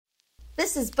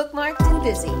This is Bookmarked and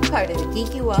Busy, part of the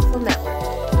Geeky Waffle Network.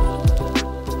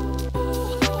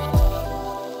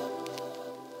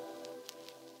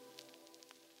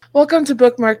 Welcome to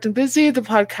Bookmarked and Busy, the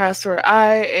podcast where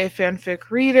I, a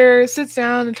fanfic reader, sits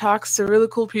down and talks to really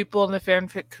cool people in the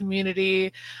fanfic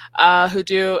community who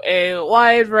do a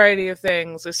wide variety of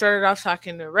things. We started off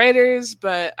talking to writers,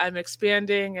 but I'm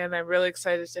expanding and I'm really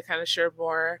excited to kind of share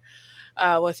more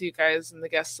with you guys and the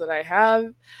guests that I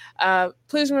have.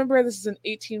 Please remember this is an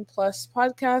 18 plus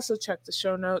podcast, so check the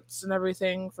show notes and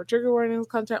everything for trigger warnings,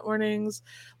 content warnings.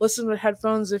 Listen with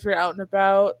headphones if you're out and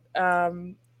about.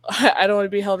 I don't want to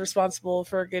be held responsible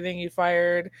for getting you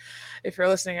fired if you're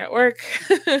listening at work.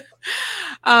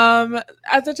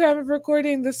 At the time of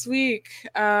recording this week,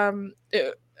 I'm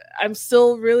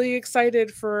still really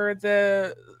excited for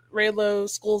the Raylo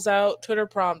School's Out Twitter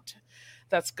prompt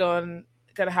that's going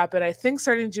to happen, I think,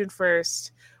 starting June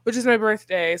 1st, which is my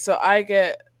birthday. So I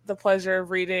get the pleasure of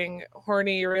reading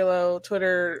horny Raylo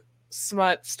Twitter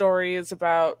smut stories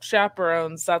about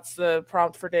chaperones. That's the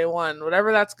prompt for day one.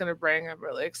 Whatever that's going to bring, I'm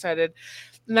really excited.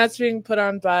 And that's being put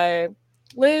on by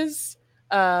Liz,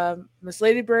 Miss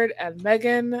Ladybird, and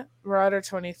Megan,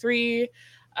 Marauder23.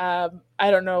 I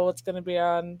don't know what's going to be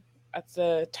on at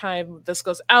the time this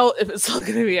goes out, if it's still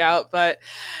going to be out, but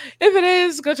if it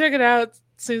is, go check it out.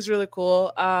 It seems really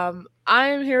cool. I'm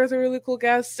here with a really cool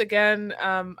guest. Again,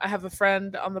 I have a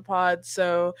friend on the pod,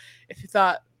 so if you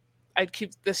thought I'd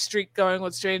keep this streak going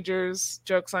with strangers,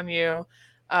 joke's on you.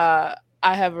 I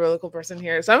have a really cool person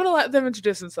here, so I'm going to let them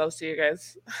introduce themselves to you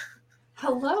guys.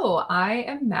 Hello, I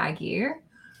am Maggie,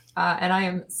 and I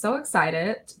am so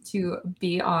excited to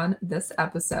be on this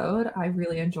episode. I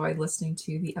really enjoyed listening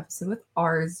to the episode with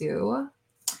Arzu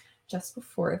just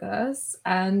before this,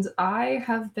 and I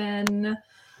have been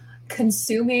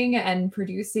consuming and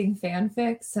producing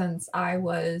fanfic since I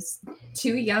was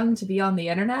too young to be on the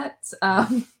internet.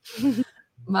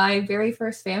 My very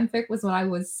first fanfic was when I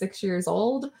was 6 years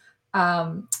old.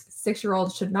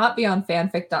 6-year-olds should not be on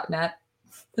fanfic.net,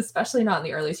 especially not in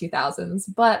the early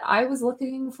 2000s. But I was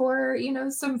looking for,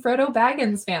 some Frodo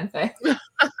Baggins fanfic.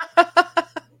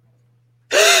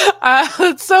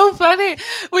 It's so funny.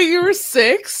 Wait, you were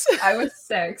 6? I was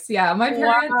 6. Yeah, my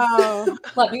parents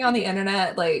let me on the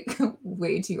internet like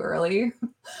way too early.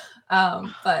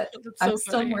 But so I'm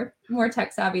still more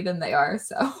tech savvy than they are.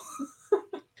 So,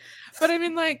 but I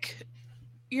mean, like,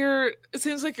 it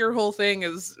seems like your whole thing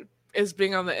is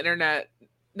being on the internet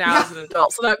now as an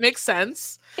adult, so that makes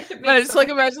sense. But I just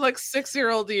imagine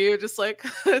 6-year-old you just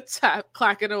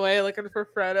clacking away looking for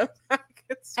Frodo.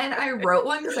 And I wrote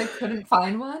one because I couldn't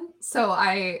find one. So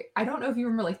I don't know if you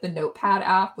remember the Notepad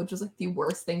app, which was the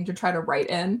worst thing to try to write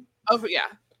in. Oh yeah,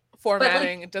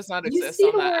 formatting it does not exist.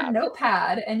 You see on the that word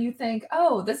Notepad and you think,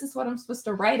 oh, this is what I'm supposed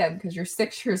to write in because you're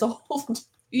 6 years old.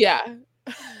 Yeah.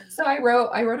 So I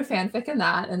wrote a fanfic in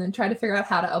that and then tried to figure out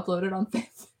how to upload it on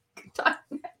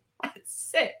fanfic.net at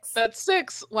 6. That's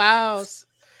 6. Wow.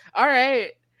 All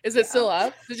right. Is it still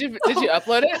up? Did you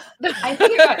upload it? I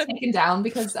think it got taken down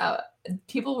because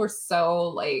people were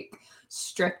so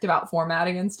strict about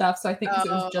formatting and stuff. So I think it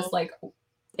was just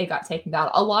it got taken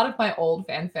down. A lot of my old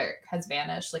fanfic has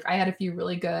vanished. I had a few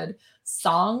really good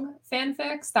song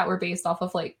fanfics that were based off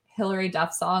of Hilary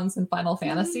Duff songs and Final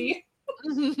Fantasy.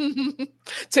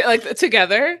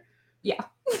 Together? Yeah.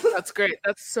 That's great.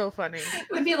 That's so funny.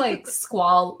 It would be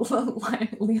Squall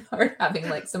Leonard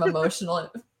having some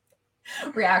emotional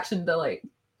reaction to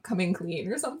coming clean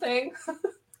or something.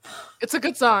 It's a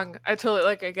good song. I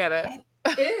totally I get it.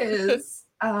 It is.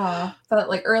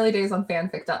 But early days on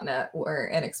fanfic.net were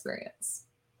an experience.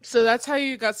 So that's how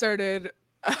you got started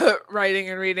writing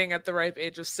and reading at the ripe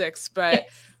age of 6. But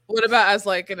what about as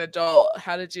an adult?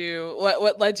 How did you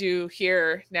what led you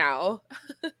here now?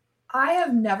 I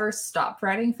have never stopped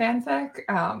writing fanfic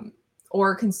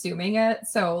or consuming it.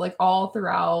 So all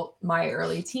throughout my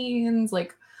early teens,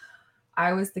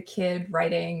 I was the kid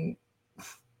writing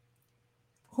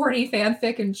horny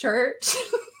fanfic in church.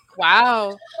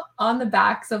 Wow. On the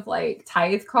backs of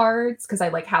tithe cards because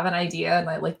I have an idea and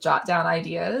I jot down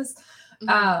ideas.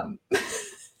 Mm-hmm.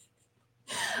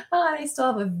 I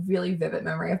still have a really vivid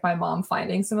memory of my mom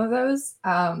finding some of those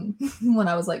when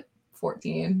I was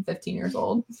 14, 15 years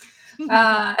old.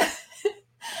 And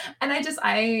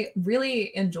I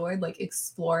really enjoyed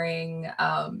exploring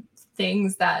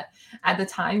things that at the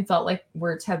time felt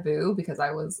were taboo because I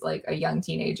was a young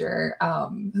teenager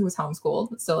who was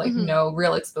homeschooled. So no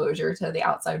real exposure to the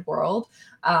outside world.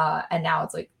 And now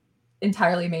it's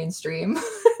entirely mainstream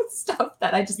stuff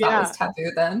that I just thought was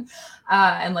taboo then.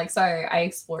 And so I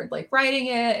explored writing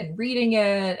it and reading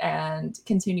it and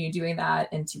continued doing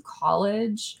that into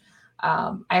college.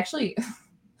 I actually,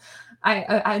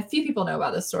 a few people know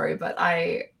about this story, but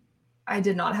I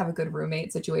did not have a good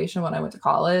roommate situation when I went to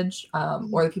college,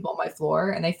 or the people on my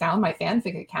floor, and they found my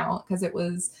fanfic account because it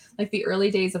was like the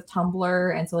early days of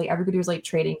Tumblr. And so like everybody was like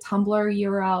trading Tumblr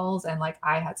URLs, and like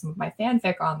I had some of my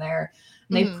fanfic on there,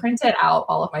 and they printed out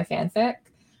all of my fanfic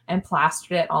and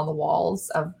plastered it on the walls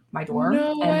of my dorm.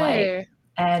 No and way. like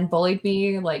and bullied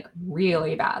me like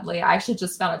really badly. I actually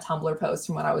just found a Tumblr post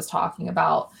from when I was talking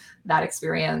about that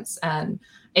experience, and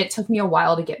it took me a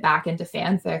while to get back into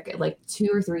fanfic, like 2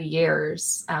 or 3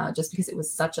 years, just because it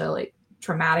was such a like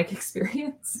traumatic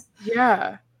experience.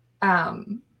 Yeah.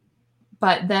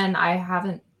 But then I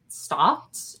haven't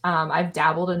stopped. I've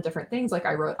dabbled in different things. Like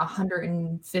I wrote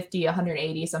 150,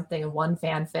 180 something in one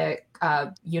fanfic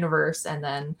universe. And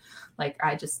then like,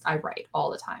 I write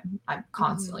all the time. I'm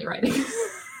constantly writing.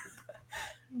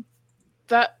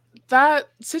 That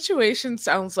situation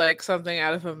sounds like something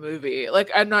out of a movie. Like,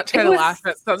 I'm not trying to laugh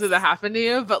at something that happened to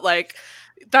you, but like,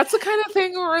 that's the kind of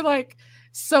thing where like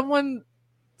someone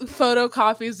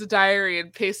photocopies the diary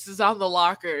and pastes it on the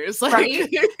lockers. Like, right?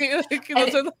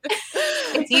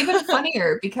 It's even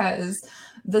funnier because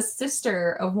the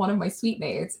sister of one of my suite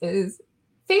mates is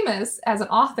famous as an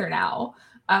author now.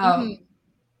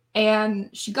 And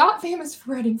she got famous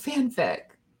for writing fanfic.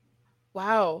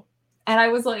 Wow. And I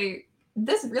was like,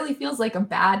 this really feels like a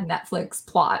bad Netflix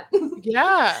plot.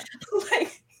 Yeah.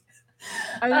 Like,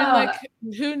 I mean, like,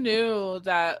 who knew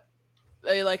that?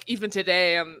 Like, even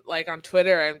today, I'm like on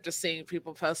Twitter, I'm just seeing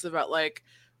people post about like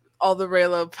all the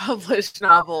Raylo published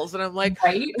novels, and I'm like,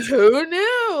 right? Who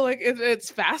knew? Like,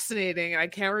 it's fascinating. I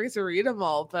can't wait to read them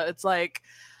all, but it's like,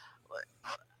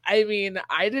 I mean,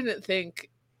 I didn't think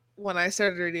when I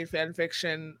started reading fan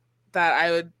fiction that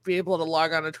I would be able to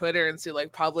log on to Twitter and see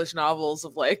like published novels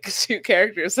of like 2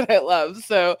 characters that I love.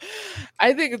 So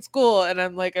I think it's cool. And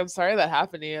I'm like, I'm sorry that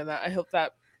happened to you. And I hope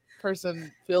that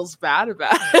person feels bad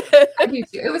about it. I do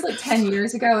too. It was like 10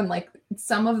 years ago. And like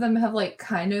some of them have like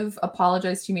kind of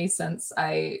apologized to me since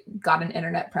I got an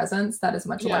internet presence that is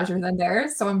much larger than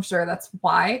theirs. So I'm sure that's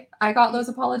why I got those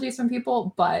apologies from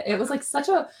people. But it was like such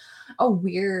a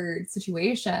weird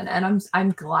situation. And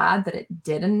I'm glad that it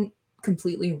didn't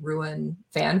completely ruin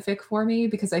fanfic for me,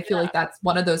 because I feel like that's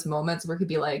one of those moments where it could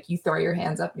be like you throw your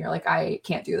hands up and you're like, I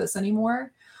can't do this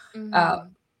anymore.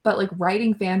 But like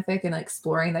writing fanfic and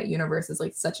exploring that universe is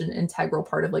like such an integral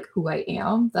part of like who I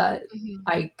am that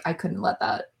I couldn't let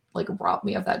that like rob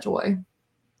me of that joy.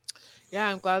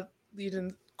 Yeah, I'm glad you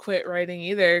didn't quit writing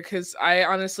either, because I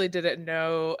honestly didn't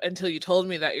know until you told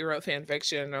me that you wrote fan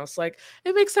fiction, and I was like,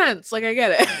 it makes sense, like I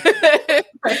get it.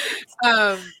 Right.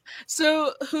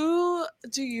 So who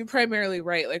do you primarily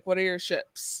write? Like, what are your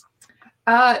ships?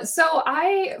 So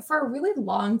I, for a really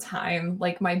long time,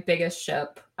 like my biggest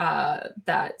ship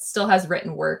that still has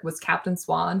written work was Captain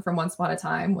Swan from Once Upon a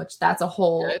Time, which that's a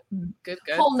whole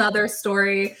whole nother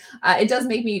story. It does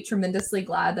make me tremendously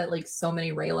glad that like so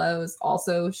many Raylos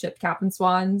also shipped Captain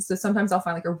Swan. So sometimes I'll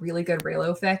find like a really good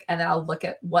Raylo fic, and then I'll look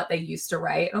at what they used to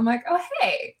write, and I'm like, oh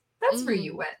hey, that's where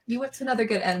you went. You went to another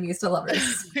good enemies to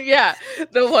lovers. Yeah,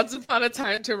 the Once Upon a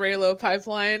Time to Raylo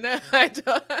pipeline. I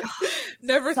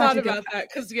never thought about that,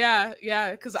 because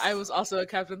because I was also a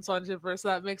Captain Swan shipper, so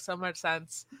that makes so much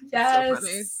sense.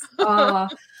 Yes. So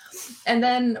and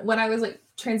then when I was like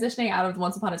transitioning out of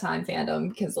Once Upon a Time fandom,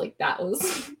 because like that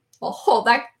was a whole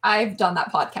that I've done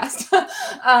that podcast.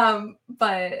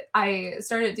 But I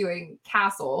started doing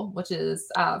Castle, which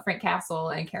is Frank Castle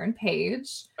and Karen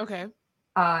Page. Okay.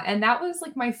 And that was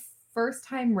like my first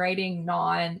time writing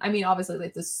obviously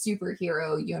like the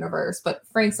superhero universe, but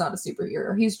Frank's not a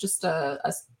superhero. He's just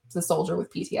a soldier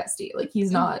with PTSD. Like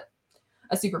he's not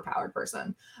a superpowered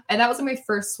person. And that was like my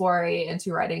first soiree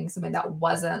into writing something that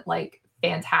wasn't like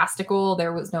fantastical.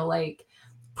 There was no like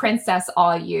princess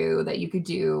Ayu that you could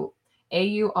do.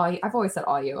 Ayu. I've always said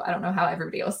Ayu. I don't know how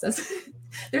everybody else says.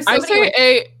 There's so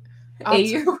many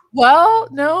Ayu. Well,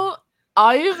 no.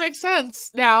 Ayu makes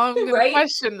sense. Now I'm going to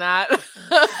question that.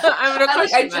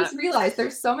 I just realized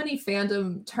there's so many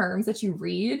fandom terms that you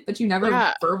read, but you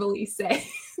never verbally say.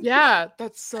 Yeah,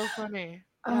 that's so funny.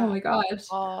 Oh my gosh.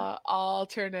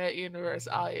 Alternate universe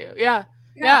Ayu. Yeah.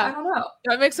 I don't know.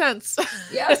 That makes sense.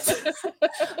 Yes.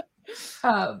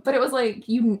 But it was like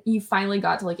you finally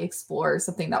got to like explore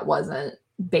something that wasn't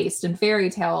based in fairy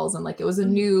tales, and like it was a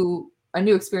new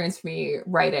experience for me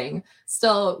writing.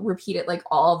 Still repeated like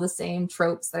all the same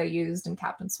tropes that I used in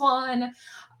Captain Swan.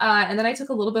 And then I took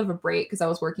a little bit of a break because I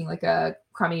was working like a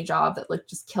crummy job that like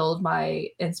just killed my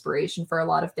inspiration for a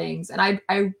lot of things. And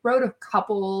I wrote a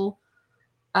couple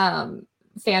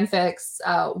fanfics.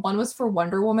 One was for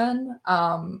Wonder Woman,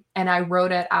 and I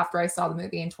wrote it after I saw the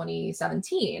movie in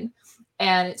 2017,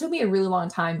 and it took me a really long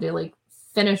time to like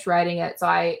finish writing it. So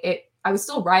I was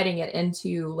still writing it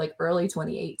into like early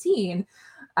 2018,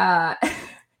 and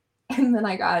then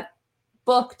I got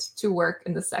booked to work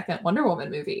in the second Wonder Woman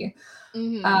movie,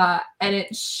 and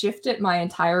it shifted my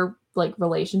entire like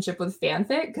relationship with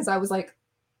fanfic, because I was like,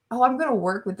 oh, I'm gonna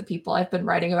work with the people I've been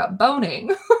writing about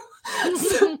boning.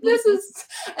 So this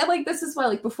is why,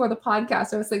 like, before the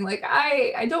podcast I was saying like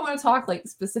I don't want to talk like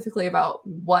specifically about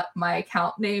what my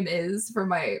account name is for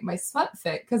my smut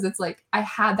fic, because it's like I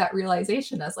had that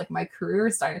realization as like my career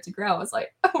started to grow. I was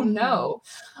like, oh no,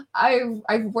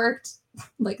 I've worked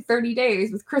like 30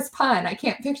 days with Chris Pine. I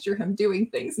can't picture him doing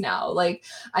things now. Like,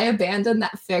 I abandoned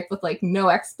that fic with like no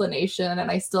explanation,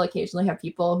 and I still occasionally have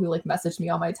people who like message me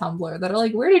on my Tumblr that are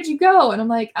like, where did you go? And I'm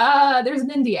like, there's an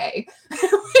NDA.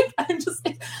 I'm just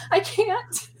like, I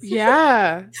can't.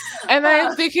 Yeah. And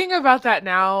I'm thinking about that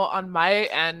now on my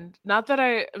end. Not that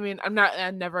I mean, I'm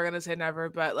never gonna say never,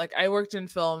 but like I worked in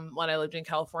film when I lived in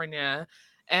California,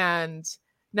 and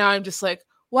now I'm just like,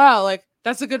 wow, like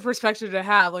that's a good perspective to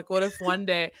have. Like, what if one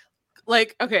day,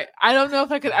 like, okay, I don't know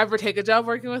if I could ever take a job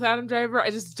working with Adam Driver. I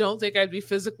just don't think I'd be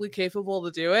physically capable to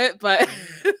do it. But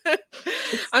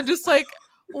I'm just like,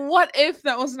 what if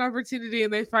that was an opportunity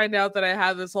and they find out that I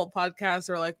have this whole podcast,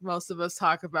 or like most of us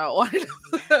talk about wanting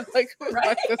to like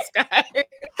fuck this guy.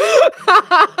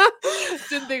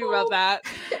 Didn't think about that.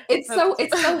 It's so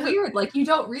weird. Like, you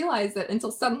don't realize it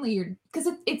until suddenly you're,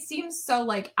 because it seems so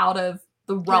like out of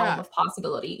the realm of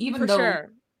possibility, even though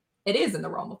it is in the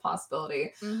realm of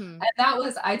possibility. And that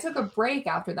was, I took a break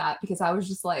after that because I was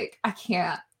just like, I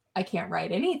can't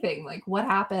write anything. Like, what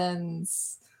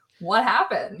happens?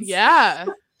 Yeah,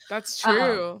 that's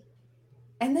true.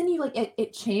 And then you like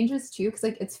it changes too, because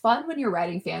like it's fun when you're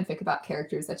writing fanfic about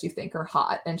characters that you think are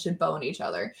hot and should bone each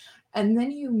other, and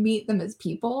then you meet them as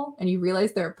people and you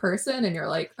realize they're a person, and you're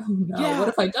like, oh no, what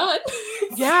have I done?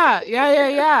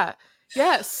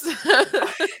 Yes.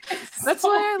 That's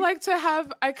why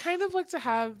I kind of like to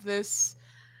have this.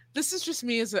 This is just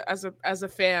me as a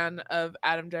fan of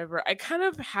Adam Driver. I kind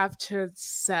of have to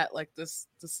set like this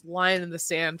line in the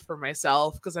sand for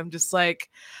myself, because I'm just like,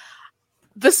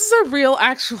 this is a real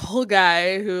actual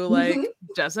guy who like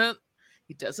doesn't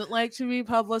like to be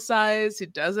publicized. He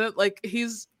doesn't like,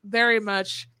 he's very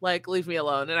much like, leave me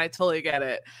alone, and I totally get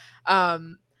it.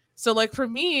 So like for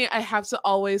me, I have to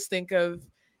always think of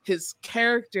his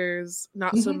characters,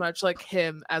 not so much like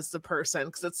him as the person,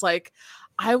 because it's like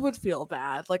I would feel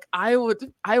bad. Like I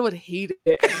would hate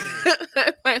it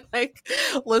if I like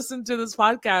listen to this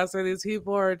podcast where these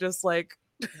people are just like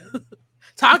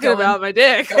talking about my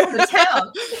dick.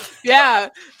 Yeah.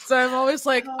 So I'm always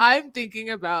like, I'm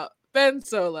thinking about Ben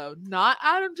Solo, not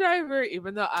Adam Driver,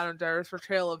 even though Adam Driver's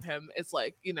portrayal of him is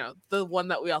like, you know, the one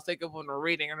that we all think of when we're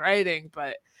reading and writing.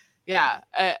 But yeah,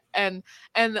 and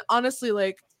honestly,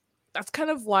 like that's kind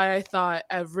of why I thought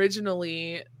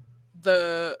originally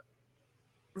the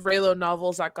Raylo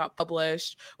novels that got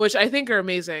published, which I think are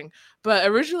amazing, but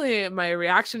originally my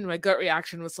gut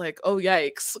reaction was like, oh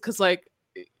yikes, because like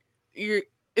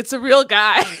it's a real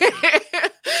guy.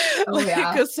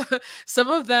 Because some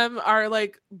of them are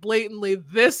like blatantly,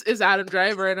 this is Adam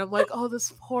Driver, and I'm like, oh,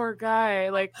 this poor guy,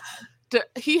 like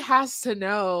he has to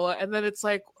know. And then it's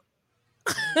like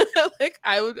like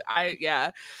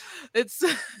it's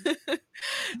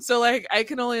so like I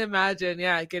can only imagine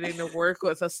getting to work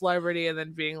with a celebrity and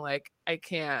then being like, I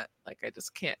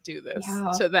just can't do this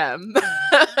to them.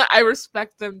 I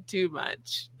respect them too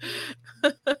much.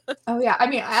 Oh yeah, I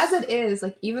mean, as it is,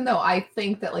 like, even though I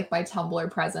think that like my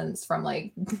Tumblr presence from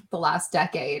like the last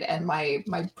decade and my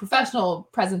professional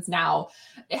presence now,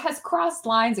 it has crossed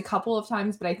lines a couple of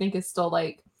times, but I think it's still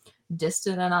like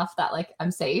distant enough that like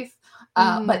I'm safe.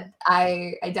 But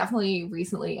I definitely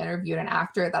recently interviewed an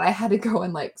actor that I had to go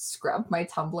and like scrub my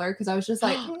Tumblr, because I was just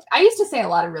like, I used to say a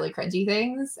lot of really cringy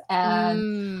things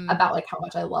and about like how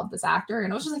much I love this actor,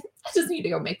 and I was just like, I just need to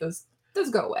go make those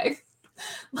go away.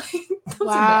 Like, those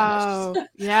are vanished.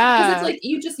 Because it's like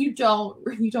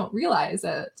you don't realize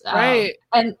it, right?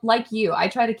 And like you, I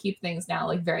try to keep things now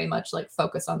like very much like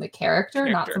focus on the character,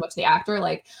 not so much the actor.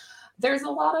 Like, there's a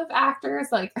lot of actors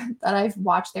like that I've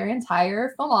watched their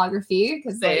entire filmography,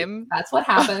 because like, that's what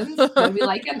happens when we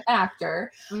like an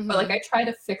actor. But like I try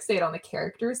to fixate on the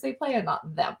characters they play and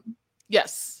not them.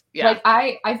 Yes. Yeah.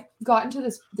 Like I've gotten to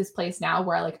this place now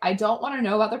where like I don't want to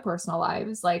know about their personal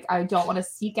lives. Like I don't want to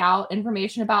seek out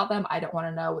information about them. I don't want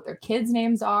to know what their kids'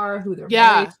 names are, who they're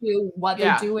married to, what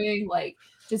they're doing. Like,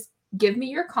 just give me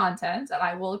your content and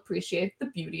I will appreciate the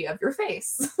beauty of your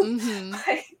face. Mm-hmm.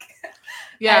 Like,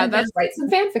 yeah, and then write some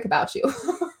fanfic about you.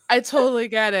 I totally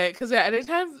get it. Because yeah,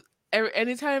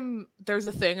 anytime there's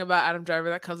a thing about Adam Driver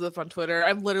that comes up on Twitter,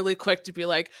 I'm literally quick to be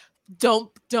like,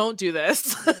 don't do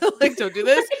this. Like, don't do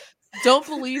this. Don't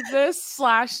believe this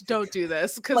 / don't do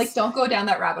this. Because like, don't go down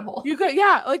that rabbit hole. You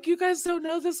guys don't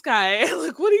know this guy.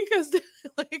 Like, what are you guys doing?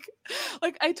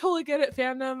 Like I totally get it.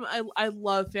 Fandom, I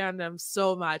love fandom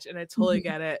so much, and I totally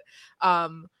get it.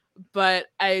 But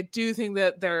I do think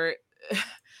that they're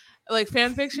like,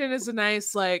 fan fiction is a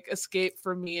nice like escape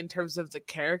for me in terms of the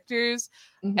characters.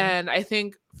 And I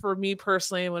think for me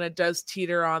personally, when it does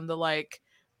teeter on the like,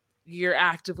 you're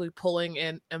actively pulling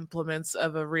in implements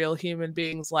of a real human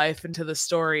being's life into the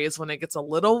story, is when it gets a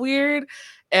little weird.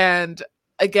 And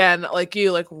again, like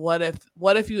you, like, what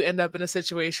if you end up in a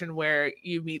situation where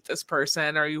you meet this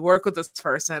person or you work with this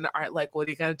person? All right, like, what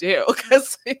are you gonna do?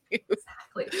 Because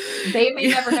exactly, they may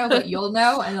never know, but you'll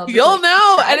know, and you'll like,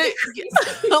 know. And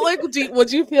like,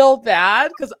 would you feel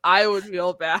bad? Because I would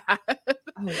feel bad.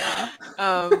 Oh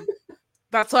yeah.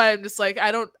 That's why I'm just like,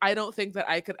 I don't think that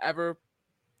I could ever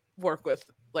work with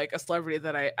like a celebrity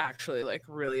that I actually like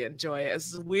really enjoy.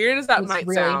 As weird as that might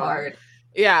really sound, hard.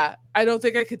 Yeah, I don't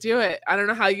think I could do it. I don't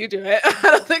know how you do it. I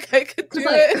don't think I could do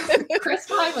it. Chris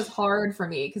Pine was hard for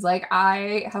me because like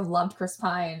I have loved Chris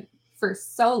Pine for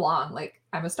so long. Like,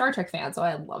 I'm a Star Trek fan, so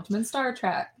I loved him in Star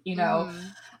Trek. You know,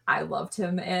 I loved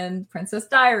him in Princess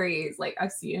Diaries. Like,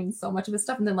 I've seen so much of his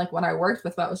stuff, and then like when I worked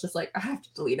with him, I was just like, I have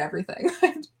to delete everything.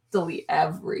 Delete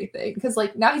everything because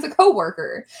like now he's a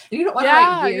coworker and you don't want to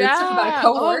write weird stuff about a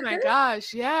coworker. Oh my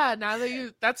gosh, yeah. Now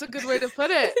that that's a good way to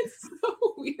put it. It's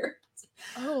so weird.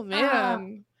 Oh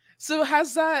man. So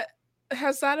has that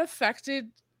affected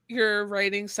your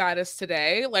writing status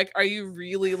today? Like, are you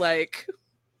really like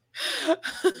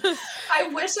I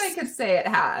wish I could say it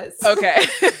has. Okay.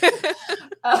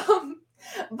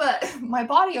 But my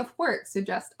body of work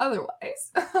suggests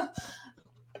otherwise.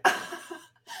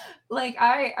 Like,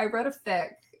 I wrote a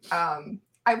fic.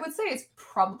 I would say it's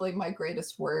probably my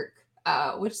greatest work,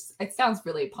 which it sounds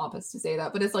really pompous to say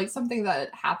that, but it's like something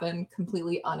that happened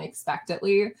completely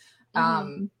unexpectedly.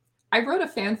 I wrote a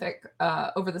fanfic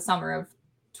over the summer of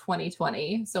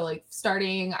 2020. So like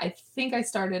I think I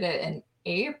started it in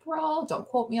April, don't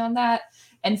quote me on that,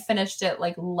 and finished it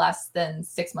like less than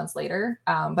 6 months later.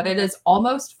 But it is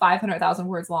almost 500,000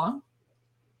 words long.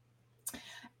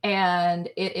 And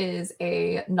it is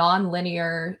a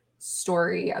non-linear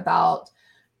story about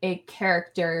a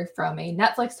character from a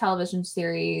Netflix television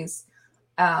series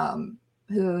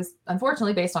who's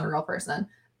unfortunately based on a real person.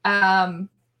 But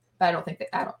I don't think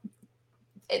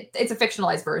it's a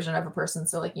fictionalized version of a person.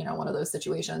 So like, you know, one of those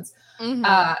situations. And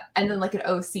then like an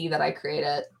OC that I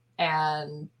created.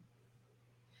 And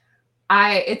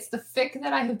it's the fic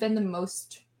that I have been the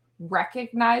most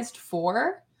recognized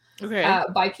for. Okay.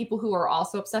 By people who are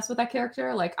also obsessed with that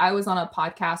character. Like, I was on a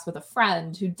podcast with a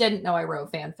friend who didn't know I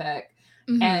wrote fanfic,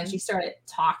 and she started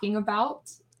talking about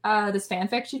this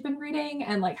fanfic she'd been reading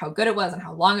and like how good it was and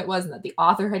how long it was, and that the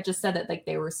author had just said that like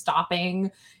they were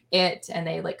stopping it and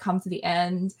they like come to the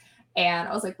end. And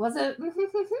I was like, was it?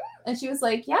 And she was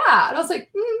like, yeah. And I was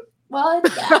like, well,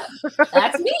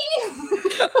 that's me.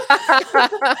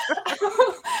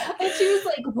 And she was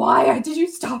like, why did you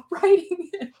stop writing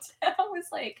it? And I was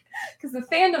like, because the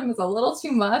fandom was a little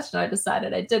too much, and I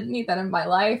decided I didn't need that in my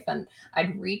life. And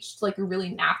I'd reached like a really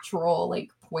natural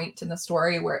like point in the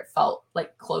story where it felt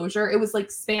like closure. It was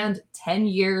like spanned 10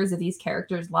 years of these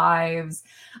characters' lives.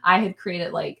 I had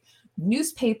created like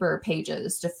newspaper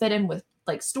pages to fit in with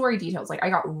like story details. Like, I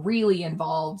got really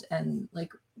involved and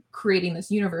like creating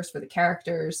this universe for the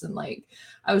characters, and like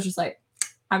I was just like,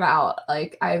 I'm out.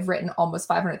 Like, I've written almost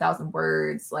 500,000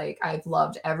 words. Like, I've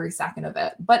loved every second of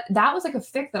it. But that was like a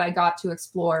fic that I got to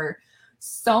explore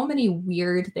so many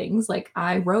weird things. Like,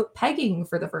 I wrote pegging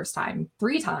for the first time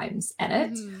 3 times in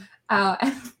it.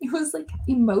 And it was like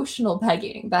emotional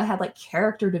pegging that had like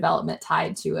character development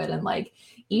tied to it, and like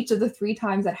each of the 3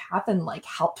 times that happened like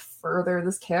helped further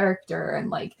this character and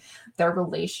like their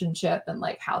relationship and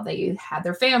like how they had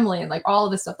their family and like all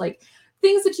of this stuff, like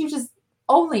things that you just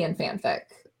only in fanfic,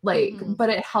 like, but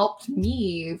it helped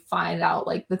me find out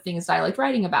like the things that I liked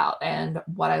writing about and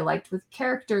what I liked with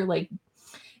character, like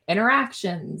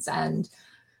interactions. And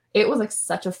it was like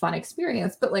such a fun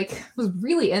experience, but like I was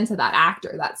really into that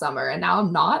actor that summer, and now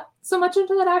I'm not so much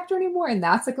into that actor anymore. And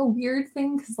that's like a weird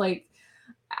thing, because like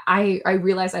I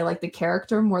realized I like the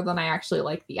character more than I actually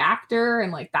like the actor,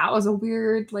 and like that was a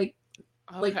weird like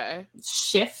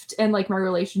shift in like my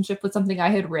relationship with something I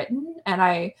had written. And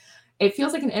it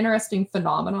feels like an interesting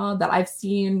phenomenon that I've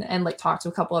seen and like talked to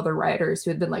a couple other writers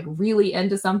who had been like really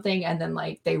into something, and then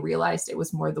like they realized it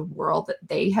was more the world that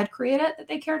they had created that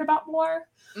they cared about more.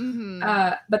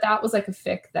 But that was like a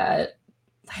fic that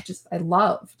I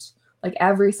loved. Like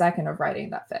every second of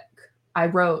writing that fic. I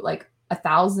wrote like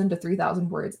 1,000 to 3,000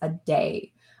 words a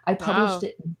day. I published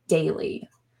it daily.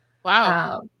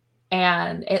 Wow.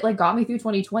 And it like got me through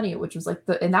 2020, which was like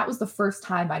and that was the first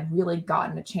time I'd really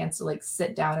gotten a chance to like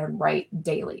sit down and write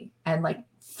daily and like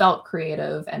felt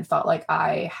creative and felt like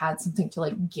I had something to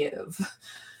like give.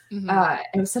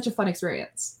 It was such a fun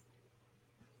experience.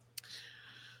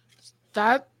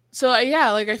 Yeah,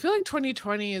 like I feel like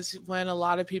 2020 is when a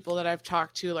lot of people that I've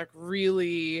talked to like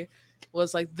really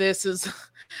was like, this is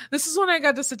when I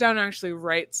got to sit down and actually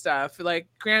write stuff. Like,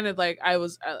 granted, like I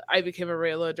became a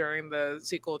Raylo during the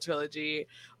sequel trilogy,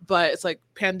 but it's like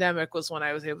pandemic was when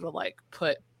I was able to like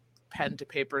put pen to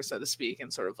paper, so to speak,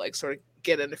 and sort of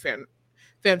get into fan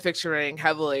fiction writing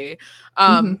heavily.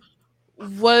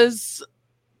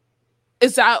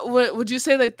 Is that what would you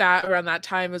say like that around that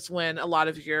time is when a lot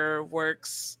of your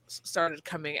works started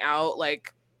coming out?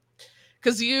 Like,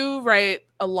 because you write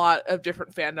a lot of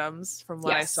different fandoms from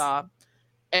what I saw,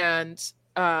 and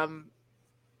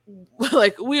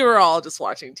like we were all just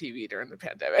watching TV during the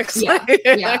pandemic. So,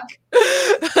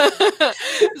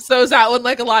 so is that when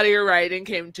like a lot of your writing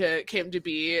came to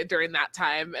be during that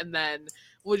time? And then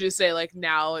would you say like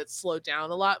now it's slowed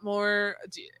down a lot more,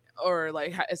 or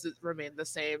like has it remained the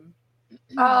same?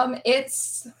 I've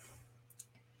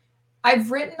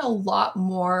written a lot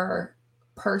more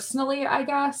personally, I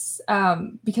guess,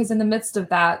 because in the midst of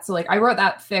that, so like I wrote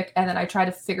that fic and then I tried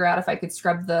to figure out if I could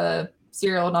scrub the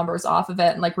serial numbers off of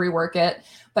it and like rework it,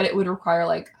 but it would require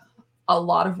like a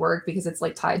lot of work because it's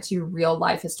like tied to real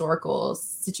life historical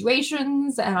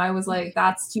situations, and I was like,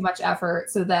 that's too much effort.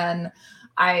 So then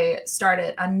I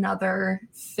started another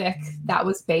fic that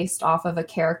was based off of a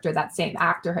character that same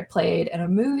actor had played in a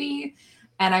movie,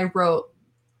 and I wrote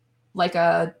like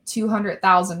a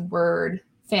 200,000 word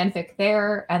fanfic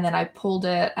there, and then I pulled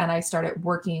it and I started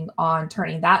working on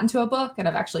turning that into a book, and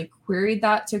I've actually queried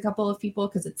that to a couple of people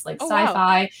because it's like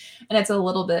sci-fi and it's a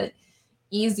little bit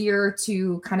easier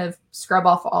to kind of scrub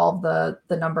off all of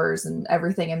the numbers and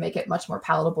everything and make it much more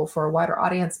palatable for a wider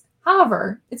audience.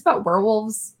 However, it's about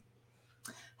werewolves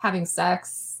having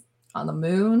sex on the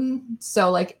moon, so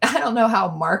like I don't know how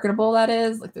marketable that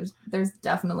is. Like there's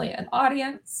definitely an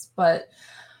audience, but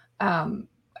and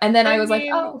then I was like,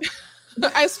 oh,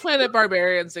 Ice Planet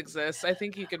Barbarians exists. I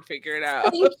think you can figure it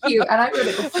out. Thank you. And I read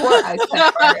it before Ice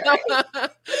Planet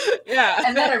Barbarians. Yeah.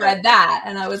 And then I read that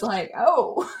and I was like,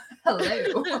 oh,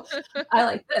 hello. I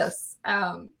like this.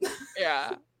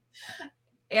 Yeah.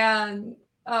 And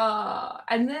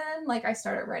then like I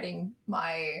started writing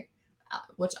my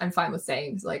which I'm fine with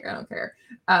saying, like I don't care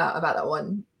about that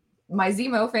one. My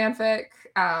Zemo fanfic,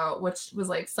 which was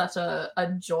like such a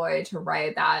joy to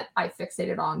write, that I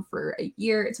fixated on for a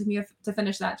year. It took me to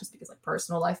finish that just because like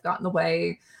personal life got in the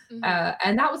way.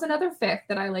 And that was another fic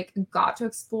that I like got to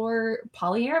explore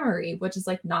polyamory, which is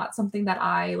like not something that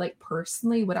I like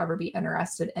personally would ever be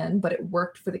interested in, but it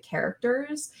worked for the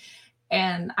characters.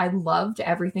 And I loved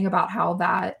everything about how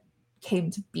that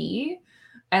came to be.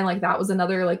 And like that was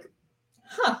another like,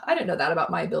 I didn't know that about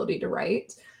my ability to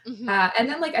write. And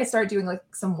then like I started doing like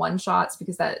some one shots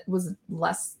because that was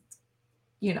less,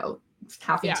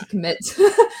 having to commit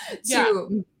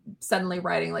to suddenly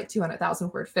writing like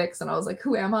 200,000 word fics. And I was like,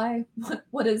 who am I?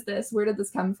 What is this? Where did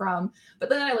this come from? But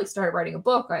then I like started writing a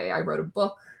book. I wrote a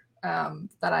book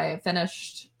that I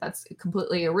finished that's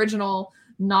completely original,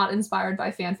 not inspired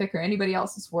by fanfic or anybody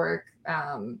else's work.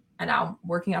 And now I'm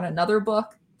working on another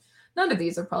book. None of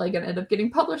these are probably going to end up getting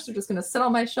published. They're just going to sit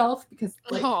on my shelf because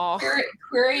like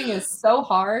querying is so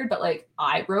hard, but like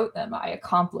I wrote them. I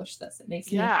accomplished this. It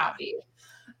makes me happy.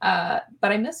 But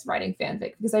I miss writing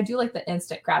fanfic because I do like the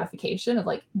instant gratification of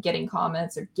like getting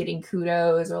comments or getting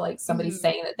kudos or like somebody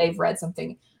saying that they've read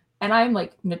something. And I'm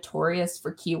like notorious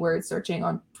for keyword searching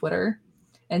on Twitter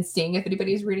and seeing if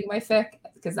anybody's reading my fic,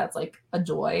 because that's like a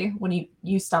joy when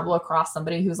you stumble across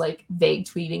somebody who's like vague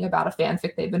tweeting about a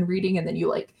fanfic they've been reading, and then you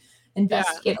like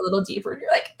investigate a little deeper and you're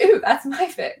like, ooh, that's my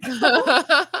fic.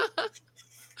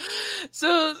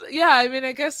 So I mean,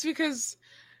 I guess because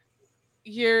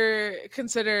you're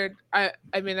considered, I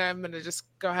mean, I'm gonna just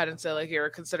go ahead and say like you're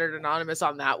considered anonymous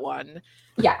on that one.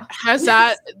 Has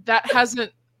that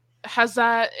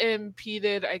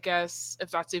impeded, I guess, if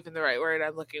that's even the right word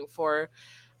I'm looking for,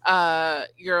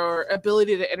 your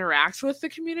ability to interact with the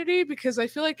community? Because I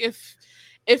feel like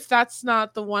if that's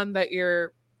not the one that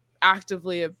you're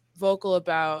actively vocal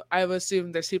about, I would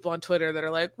assume there's people on Twitter that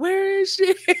are like, where is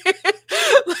she?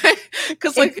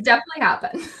 Because like it's definitely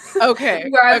happened. Okay.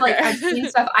 Where I've seen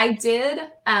stuff. I did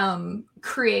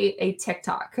create a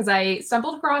TikTok because I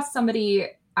stumbled across somebody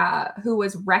who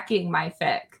was wrecking my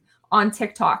fic on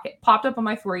TikTok. It popped up on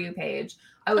my For You page.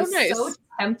 I was so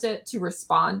tempted to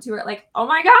respond to it, like, oh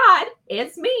my God,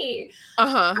 it's me.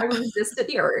 I resisted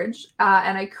the urge,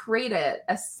 and I created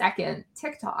a second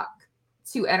TikTok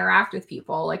to interact with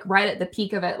people, like right at the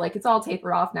peak of it. Like, it's all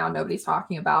tapered off now. Nobody's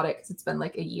talking about it because it's been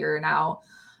like a year now.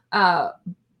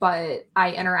 But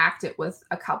I interacted with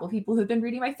a couple people who've been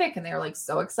reading my fic, and they were like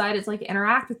so excited to like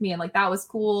interact with me, and like that was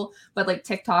cool. But like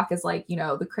TikTok is like, you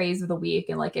know, the craze of the week,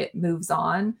 and like it moves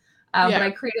on. But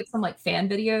I created some like fan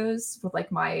videos with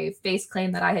like my face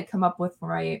claim that I had come up with for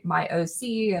my OC,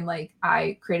 and like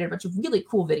I created a bunch of really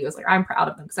cool videos. Like, I'm proud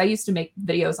of them because I used to make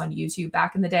videos on YouTube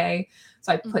back in the day,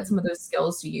 so I put some of those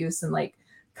skills to use and like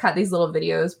cut these little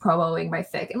videos promoting my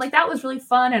fic, and like that was really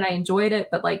fun and I enjoyed it.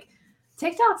 But like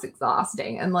TikTok's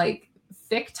exhausting, and like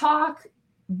TikTok,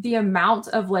 the amount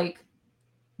of like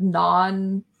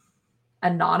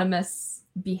non-anonymous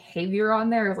behavior on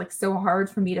there is like so hard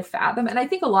for me to fathom. And I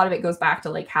think a lot of it goes back to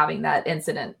like having that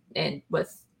incident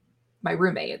with my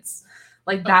roommates,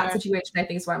 like that situation. I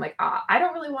think is where I'm like, I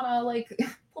don't really want to like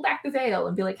pull back the veil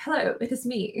and be like, hello, it is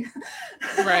me.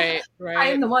 Right. I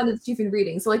am the one that you've been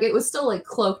reading. So like it was still like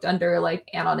cloaked under like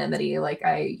anonymity. Like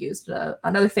I used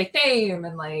another fake name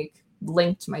and like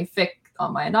linked my fic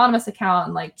on my anonymous account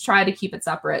and like try to keep it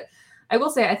separate. I will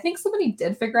say, I think somebody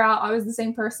did figure out I was the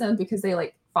same person because they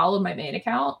like followed my main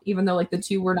account, even though like the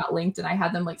two were not linked and I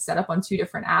had them like set up on two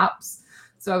different apps.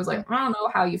 So I was like, I don't know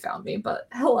how you found me, but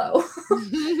hello.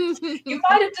 You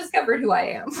might have discovered who I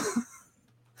am.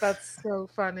 That's so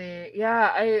funny.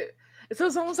 Yeah, it's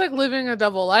almost like living a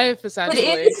double life,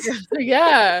 essentially.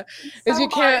 Yeah, because so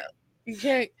you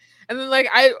can't, and then like,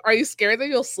 are you scared that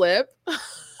you'll slip?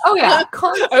 Oh yeah,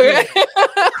 constantly.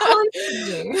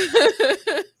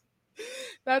 Constantly.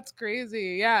 That's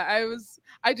crazy. Yeah,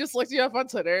 I just looked you up on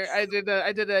Twitter. I did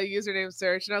a username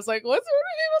search, and I was like, what are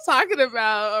people talking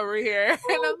about over here? And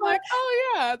I'm like,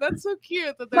 oh yeah, that's so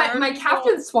cute that my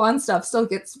Captain Swan stuff still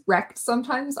gets wrecked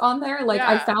sometimes on there. Like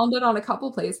I found it on a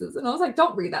couple places, and I was like,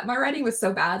 don't read that. My writing was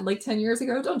so bad like 10 years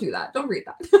ago. Don't do that. Don't read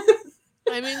that.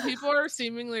 I mean, people are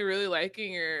seemingly really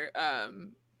liking your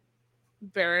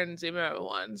Baron Zemo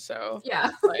one, so yeah,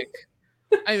 like,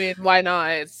 I mean, why not?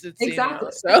 It's exactly.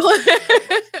 Zemo,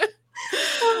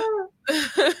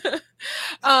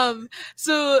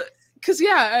 so because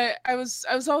I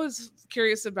was always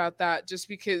curious about that, just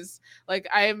because like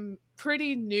I'm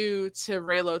pretty new to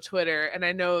Raylo Twitter, and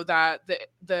I know that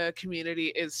the community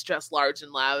is just large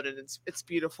and loud, and it's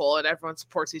beautiful, and everyone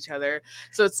supports each other.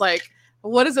 So it's like,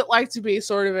 what is it like to be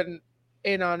sort of an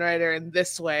anon writer in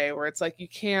this way, where it's like you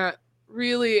can't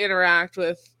really interact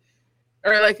with,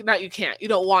 or like you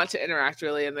don't want to interact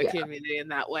really in the community in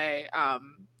that way,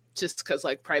 just because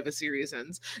like privacy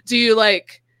reasons. Do you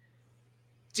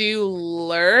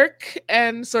lurk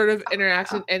and sort of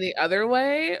interact in any other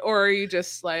way, or are you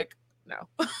just like, no?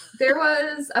 There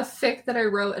was a fic that I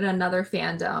wrote in another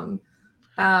fandom,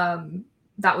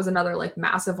 that was another like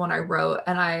massive one I wrote,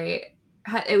 and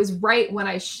it was right when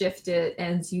I shifted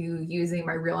into using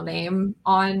my real name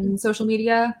on social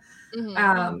media.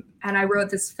 Mm-hmm. And I wrote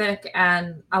this fic,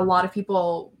 and a lot of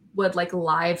people would like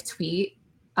live tweet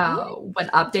when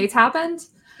updates happened.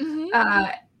 Mm-hmm.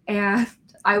 And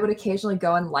I would occasionally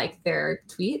go and like their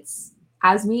tweets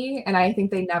as me, and I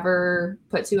think they never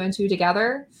put two and two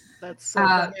together. That's so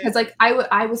funny. Because like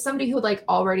I was somebody who like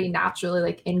already naturally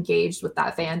like engaged with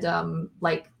that fandom.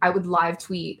 Like I would live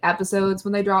tweet episodes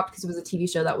when they dropped because it was a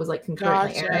TV show that was like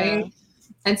concurrently airing.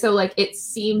 And so like it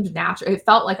seemed natural. It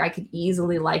felt like I could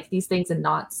easily like these things and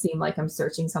not seem like I'm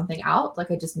searching something out.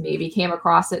 Like I just maybe came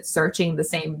across it searching the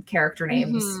same character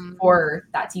names for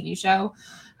that TV show.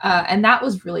 And that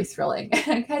was really thrilling.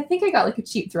 I think I got like a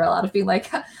cheap thrill out of being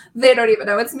like, they don't even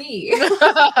know it's me.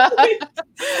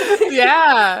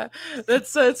 Yeah.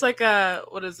 It's like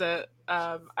what is it?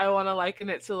 I want to liken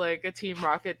it to like a Team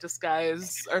Rocket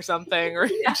disguise or something, or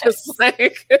just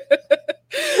like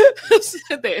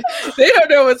they don't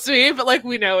know it's me, but like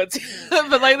we know it's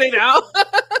but like they know.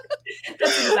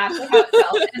 That's exactly how it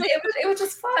felt, and it was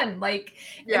just fun. Like,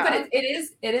 but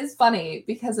it is funny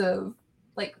because of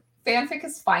like fanfic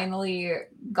has finally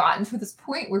gotten to this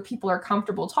point where people are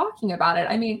comfortable talking about it.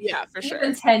 I mean, for sure.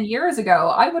 Even 10 years ago,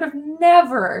 I would have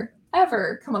never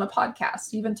ever come on a podcast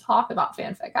to even talk about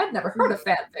fanfic. I'd never heard of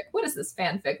fanfic. What is this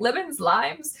fanfic? Livings,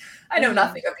 limes? I know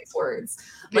nothing of these words.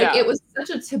 Like it was such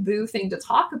a taboo thing to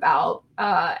talk about.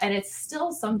 And it's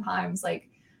still sometimes like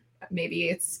maybe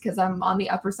it's because I'm on the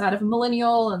upper side of a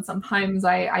millennial, and sometimes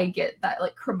I get that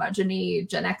like curmudgeon-y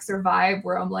Gen Xer vibe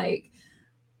where I'm like,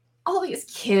 all these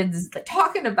kids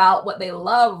talking about what they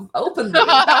love openly.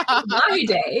 Back in my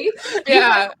day,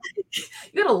 Yeah.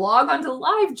 you gotta log onto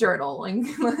LiveJournal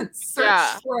and search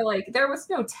Yeah. for like, there was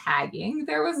no tagging,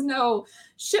 there was no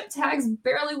ship tags,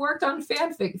 barely worked on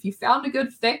fanfic. If you found a good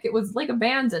fic, it was like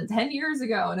abandoned 10 years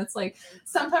ago. And it's like,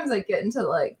 sometimes I get into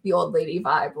like the old lady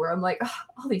vibe where I'm like, oh,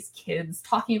 all these kids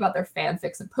talking about their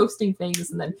fanfics and posting things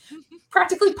and then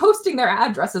practically posting their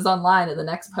addresses online in the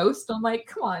next post. I'm like,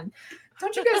 come on.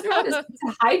 Don't you guys know how to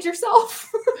hide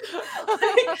yourself?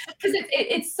 Because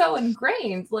it's so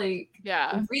ingrained. Like,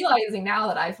 realizing now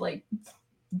that I've like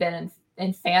been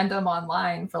in fandom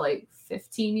online for like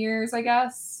 15 years, I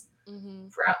guess.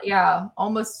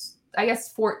 Almost, I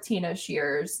guess 14-ish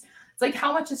years. It's like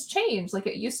how much has changed. Like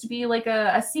it used to be like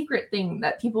a secret thing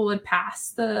that people would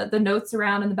pass the notes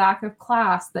around in the back of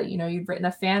class that, you know, you'd written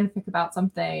a fanfic about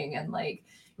something and like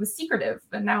it was secretive.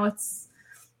 And now it's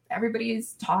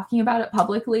everybody's talking about it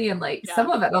publicly, and like some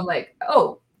of it I'm like,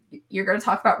 oh, you're going to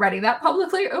talk about writing that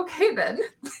publicly? Okay, then.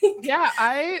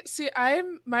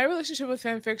 My relationship with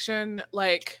fan fiction,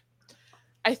 like,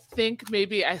 I think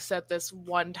maybe I said this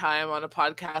one time on a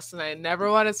podcast and I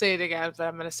never want to say it again, but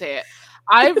I'm going to say it.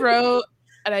 I wrote,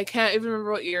 and I can't even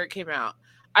remember what year it came out,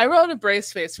 I wrote a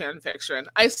Brace Face fan fiction.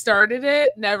 I started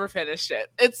it, never finished it.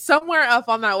 It's somewhere up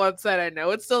on that website. I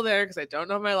know it's still there because I don't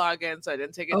know my login, so I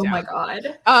didn't take it down. Oh my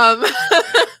God.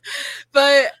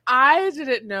 But I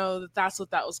didn't know that that's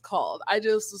what that was called. I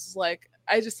just was like,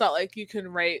 I just thought like you can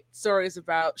write stories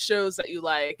about shows that you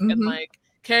like and like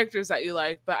characters that you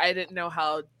like, but I didn't know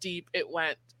how deep it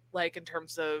went, like in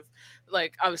terms of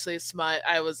like obviously smut.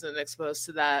 I wasn't exposed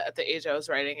to that at the age I was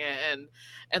writing it,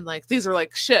 and like these are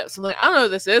like ships. I'm like, I don't know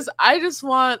what this is. I just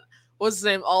want, what's his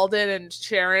name, Alden and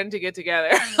Sharon to get together.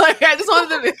 Like I just wanted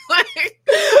them to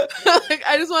like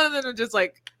I just wanted them to just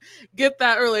like get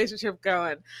that relationship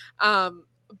going.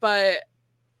 But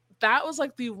that was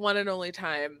like the one and only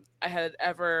time I had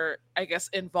ever, I guess,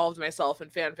 involved myself in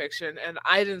fan fiction, and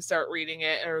I didn't start reading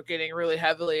it or getting really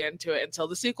heavily into it until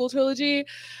the sequel trilogy.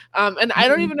 And I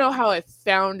don't even know how I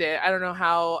found it. I don't know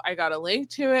how I got a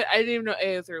link to it. I didn't even know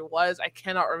AO3 was. I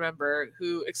cannot remember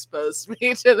who exposed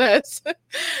me to this. But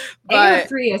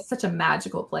AO3 is such a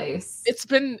magical place. It's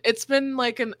been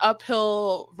like an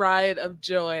uphill ride of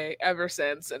joy ever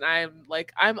since, and I'm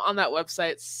on that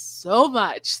website so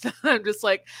much that I'm just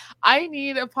like, I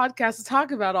need a podcast to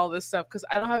talk about all this stuff because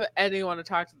I don't have anyone to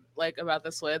talk like about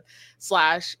this with. /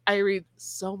 I read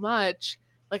so much,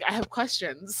 like I have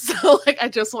questions, so like I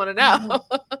just want to know.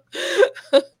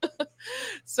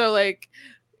 So like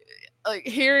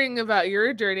hearing about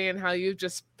your journey and how you've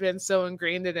just been so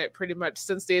ingrained in it pretty much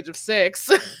since the age of 6,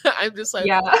 I'm just like,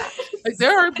 like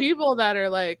there are people that are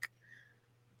like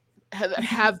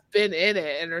have been in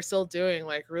it and are still doing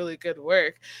like really good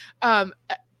work.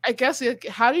 I guess, like,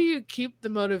 how do you keep the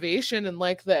motivation and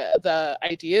like the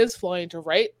ideas flowing to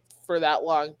write for that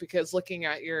long? Because looking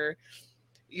at your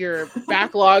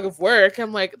backlog of work,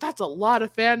 I'm like, that's a lot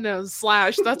of fandoms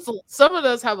 / some of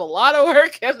those have a lot of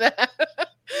work in that.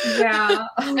 Yeah.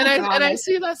 And I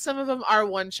see that some of them are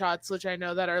one shots, which I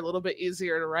know that are a little bit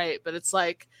easier to write, but it's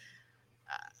like,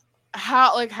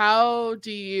 how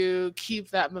do you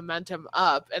keep that momentum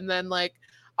up? And then like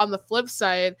on the flip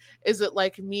side, is it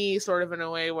like me sort of in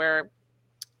a way where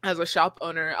as a shop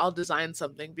owner, I'll design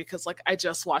something because like I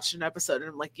just watched an episode and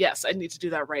I'm like, yes, I need to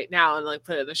do that right now and like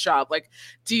put it in the shop. Like,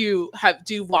 do you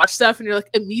watch stuff and you're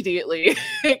like, immediately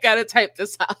gotta type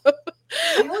this up?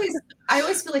 I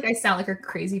always feel like I sound like a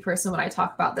crazy person when I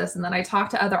talk about this, and then I talk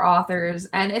to other authors,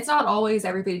 and it's not always,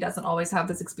 everybody doesn't always have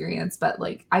this experience, but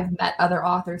like I've met other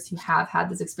authors who have had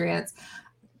this experience.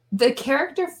 The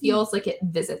character feels like it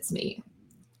visits me,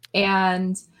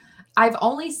 and I've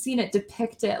only seen it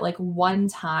depicted like one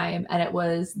time, and it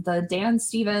was the Dan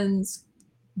Stevens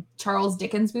Charles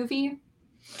Dickens movie.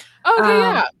 Okay,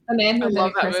 yeah. The Man Who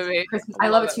Lived at Christmas. I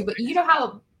love it too, but you know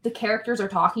how the characters are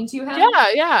talking to him?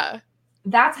 Yeah.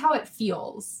 That's how it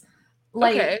feels.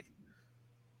 Like, okay.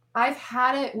 I've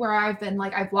had it where I've been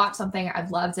like, I've watched something, I've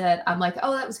loved it. I'm like,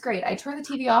 oh, that was great. I turn the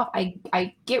TV off.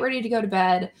 I get ready to go to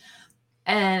bed,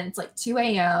 and it's like 2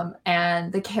 a.m.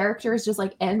 and the character is just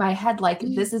like in my head, like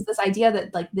this is this idea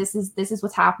that like this is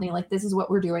what's happening, like this is what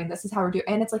we're doing, this is how we're doing,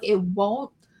 and it's like it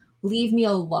won't leave me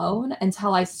alone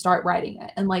until I start writing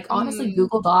it. And like honestly,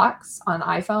 Google Docs on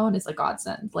iPhone is like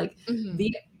godsend. Like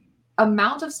the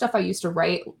amount of stuff I used to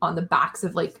write on the backs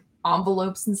of like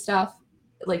envelopes and stuff,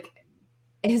 like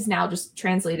has now just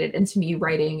translated into me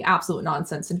writing absolute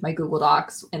nonsense into my Google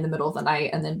Docs in the middle of the night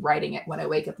and then writing it when I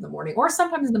wake up in the morning, or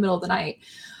sometimes in the middle of the night.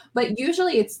 But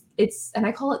usually it's and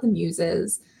I call it the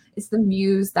muses. It's the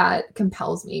muse that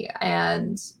compels me,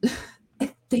 and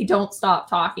they don't stop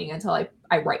talking until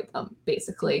I write them,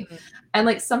 basically. Mm-hmm. And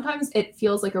like sometimes it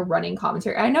feels like a running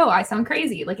commentary. I know I sound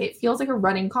crazy. Like it feels like a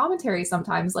running commentary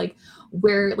sometimes, like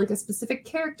where like a specific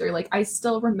character, like I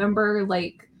still remember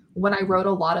like when I wrote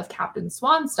a lot of Captain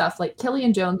Swan stuff, like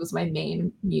Killian Jones was my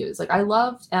main muse. Like I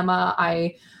loved Emma.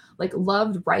 I like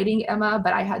loved writing Emma,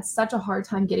 but I had such a hard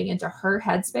time getting into her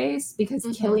headspace because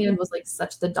Killian was like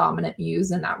such the dominant muse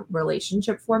in that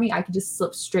relationship for me. I could just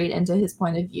slip straight into his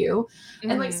point of view.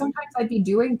 And like sometimes I'd be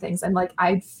doing things and like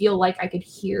I'd feel like I could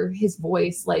hear his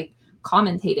voice like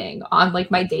commentating on like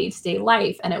my day-to-day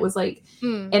life. And it was like,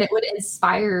 and it would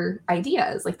inspire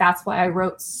ideas. Like that's why I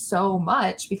wrote so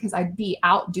much, because I'd be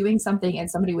out doing something and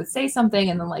somebody would say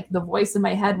something and then like the voice in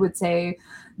my head would say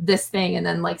this thing, and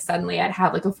then like suddenly I'd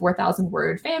have like a 4,000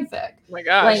 word fanfic. Oh my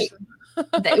gosh.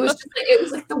 Like it was just like, it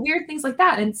was like the weird things like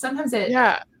that. And sometimes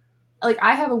like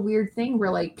I have a weird thing where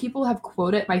like people have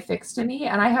quoted my fics to me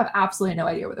and I have absolutely no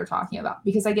idea what they're talking about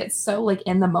because I get so like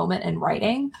in the moment in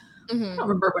writing. I don't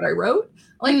remember what I wrote.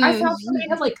 Like I found somebody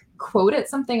had like quoted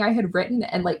something I had written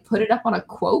and like put it up on a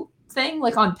quote thing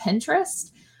like on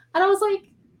Pinterest. And I was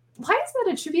like, why is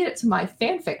that attributed to my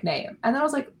fanfic name? And then I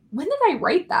was like, when did I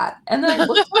write that? And then I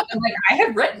looked up and like I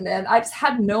had written it. I just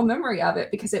had no memory of it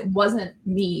because it wasn't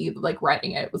me like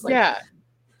writing it. It was like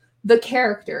the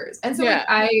characters. And so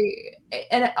like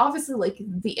and obviously like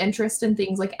the interest in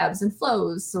things like ebbs and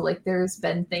flows. So like there's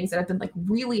been things that have been like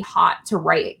really hot to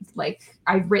write. Like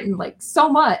I've written like so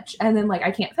much and then like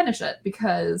I can't finish it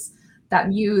because that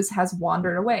muse has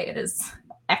wandered away. It has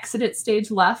exited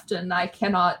stage left and I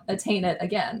cannot attain it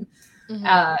again.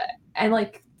 And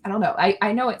like I don't know.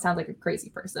 I know it sounds like a crazy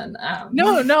person.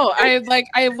 No. I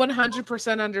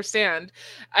 100% understand.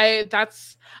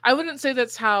 I wouldn't say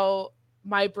that's how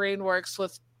my brain works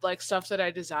with like stuff that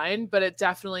I design, but it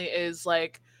definitely is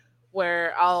like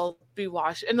where I'll be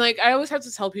watching. And like I always have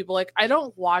to tell people, like I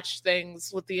don't watch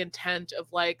things with the intent of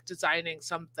like designing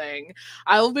something.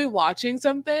 I will be watching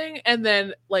something and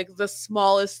then like the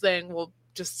smallest thing will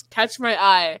just catch my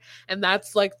eye, and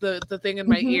that's like the thing in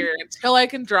my ear until I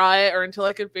can draw it or until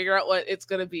I can figure out what it's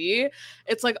gonna be.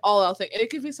 It's like all I'll think. And it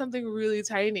could be something really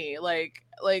tiny, like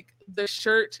the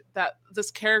shirt that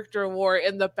this character wore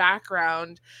in the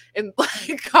background and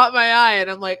like caught my eye,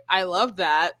 and I'm like, I love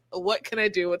that. What can I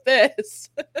do with this?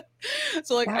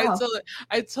 So like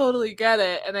I totally get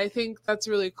it, and I think that's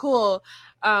really cool.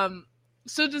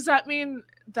 So does that mean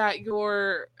that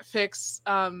your fics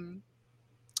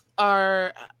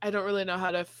are, I don't really know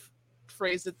how to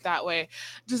phrase it that way.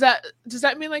 Does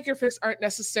that mean like your fics aren't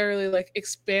necessarily like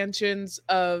expansions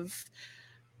of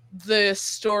the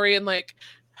story and like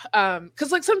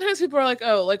because like sometimes people are like,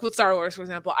 oh, like with Star Wars, for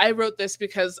example, I wrote this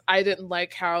because I didn't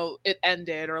like how it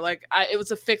ended, or like it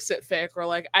was a fix-it fic, or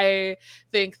like I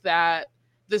think that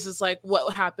this is like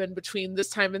what happened between this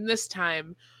time and this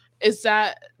time. Does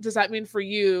that mean for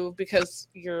you, because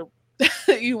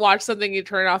you watch something, you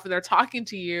turn it off and they're talking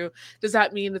to you, does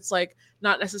that mean it's like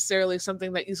not necessarily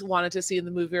something that you wanted to see in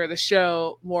the movie or the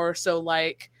show, more so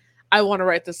like I want to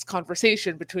write this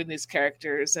conversation between these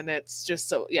characters, and it's just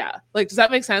so like, does that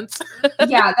make sense?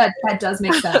 Yeah, that does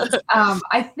make sense.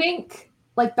 I think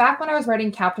like back when I was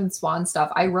writing Captain Swan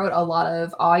stuff, I wrote a lot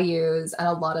of ayus and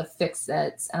a lot of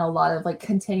fix-its and a lot of like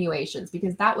continuations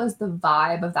because that was the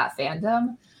vibe of that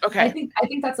fandom. Okay. I think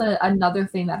that's another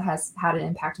thing that has had an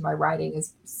impact on my writing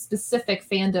is specific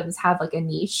fandoms have like a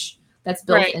niche that's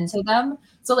built into them.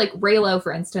 So like Raylo,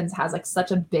 for instance, has like such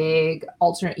a big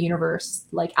alternate universe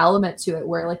like element to it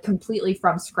where like completely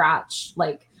from scratch,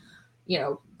 like, you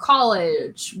know,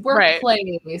 college,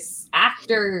 workplace,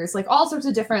 actors, like all sorts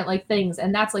of different like things.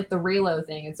 And that's like the Raylo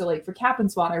thing. And so like for Captain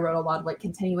Swan, I wrote a lot of like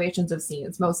continuations of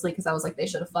scenes, mostly because I was like, they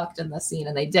should have fucked in this scene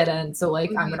and they didn't. So like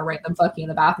I'm gonna write them fucking in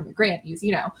the bathroom at Grammys,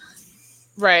 you know.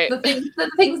 The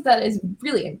things that is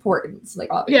really important, like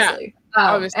obviously.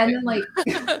 Obviously. And then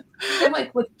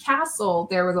like with Castle,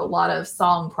 there was a lot of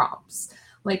song prompts.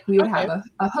 Like we would have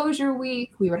a Hozier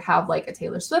week, we would have like a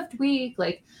Taylor Swift week,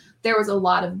 like there was a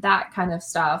lot of that kind of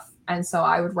stuff. And so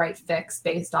I would write fics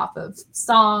based off of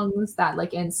songs that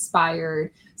like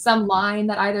inspired some line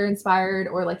that either inspired,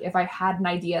 or like if I had an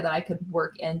idea that I could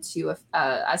work into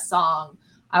a song,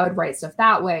 I would write stuff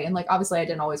that way. And like, obviously I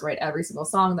didn't always write every single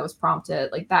song that was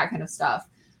prompted, like that kind of stuff.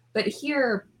 But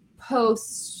here,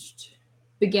 post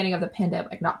beginning of the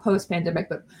pandemic, not post pandemic,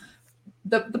 but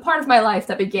the part of my life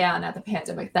that began at the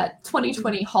pandemic, that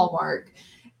 2020 hallmark,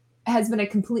 has been a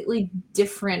completely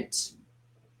different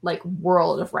like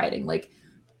world of writing. Like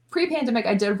pre-pandemic,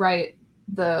 I did write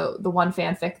the one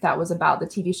fanfic that was about the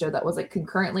TV show that was like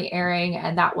concurrently airing,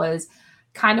 and that was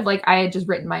kind of like I had just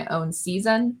written my own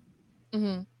season.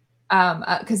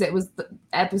 Because it was the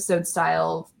episode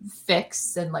style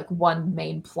fix and like one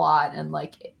main plot and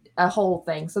like a whole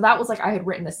thing. So that was like I had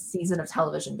written a season of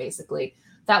television basically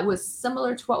that was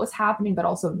similar to what was happening, but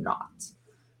also not.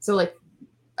 So like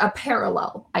a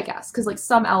parallel, I guess, because like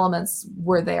some elements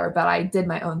were there, but I did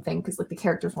my own thing because like the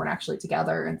characters weren't actually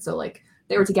together, and so like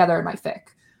they were together in my fic.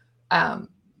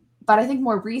 But I think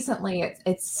more recently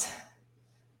it's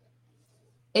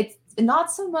not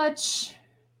so much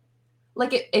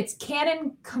like it's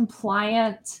canon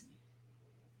compliant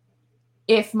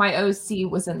if my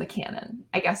OC was in the canon,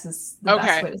 I guess is the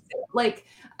best way to say it. Like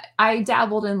I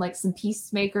dabbled in like some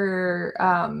Peacemaker,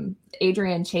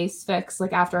 Adrian Chase fics,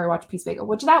 like after I watched Peacemaker,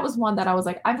 which that was one that I was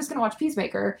like, I'm just gonna watch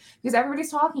Peacemaker because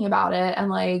everybody's talking about it and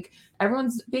like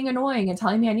everyone's being annoying and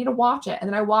telling me I need to watch it. And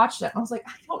then I watched it and I was like,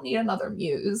 I don't need another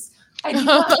muse. I do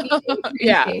not need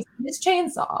Adrian Chase and his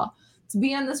chainsaw to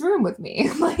be in this room with me.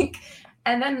 Like,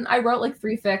 and then I wrote like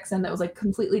 3 fics and it was like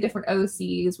completely different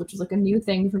OCs, which was like a new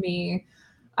thing for me.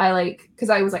 I like, because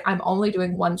I was like, I'm only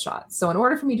doing one shot. So in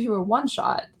order for me to do a one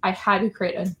shot, I had to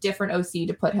create a different OC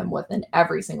to put him with in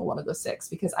every single one of those 6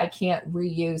 because I can't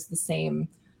reuse the same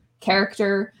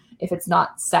character if it's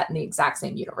not set in the exact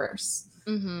same universe.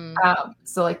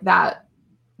 So like that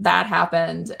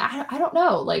happened. I don't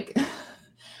know. Like,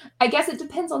 I guess it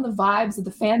depends on the vibes of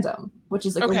the fandom, which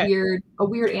is like a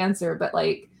weird answer, but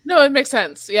like. No, it makes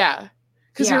sense. Yeah.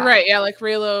 Because you're right. Yeah. Like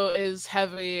Reylo is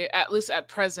heavy, at least at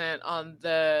present, on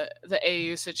the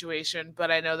AU situation. But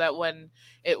I know that when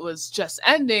it was just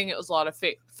ending, it was a lot of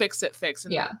fix it.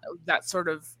 And that sort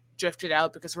of drifted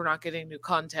out because we're not getting new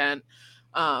content.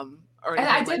 And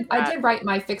I did write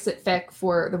my fix it fic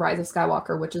for The Rise of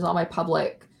Skywalker, which is on my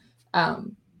public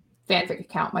fanfic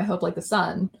account, my Hope Like the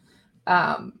Sun.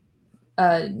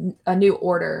 A New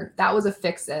Order. That was a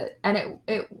fix it. And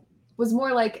it was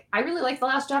more like, I really like The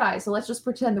Last Jedi, so let's just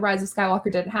pretend The Rise of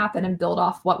Skywalker didn't happen and build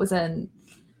off what was in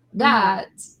that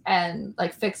and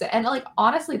like fix it. And like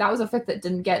honestly, that was a fic that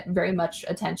didn't get very much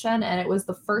attention, and it was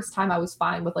the first time I was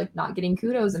fine with like not getting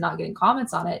kudos and not getting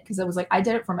comments on it because it was like I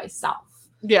did it for myself.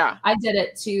 Yeah, I did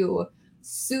it to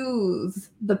soothe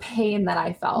the pain that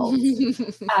I felt. And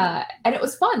it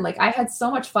was fun. Like I had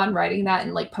so much fun writing that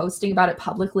and like posting about it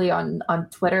publicly on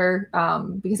Twitter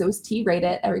because it was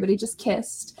T-rated. Everybody just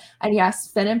kissed. And yes,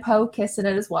 Finn and Poe kissed in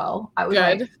it as well. I was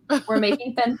like, we're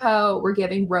making Finn Poe. We're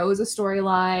giving Rose a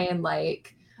storyline.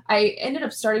 Like I ended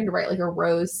up starting to write like a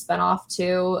Rose spinoff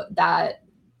too that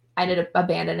I ended up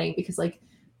abandoning because like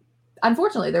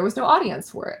unfortunately, there was no audience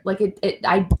for it. Like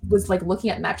I was like looking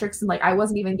at metrics and like I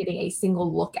wasn't even getting a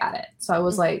single look at it. So I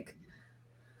was like,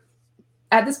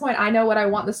 at this point, I know what I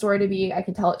want the story to be. I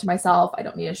can tell it to myself. I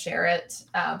don't need to share it.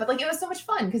 But like it was so much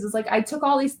fun because it's like I took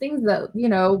all these things that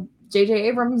J.J.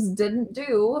 Abrams didn't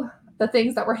do, the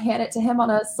things that were handed to him on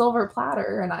a silver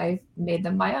platter, and I made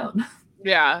them my own.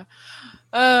 Yeah.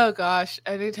 Oh gosh,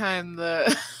 anytime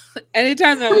that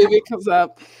movie comes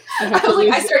up,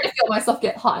 I start to feel myself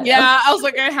get hot. Yeah, I was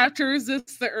like, I have to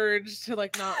resist the urge to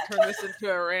like not turn this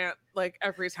into a rant like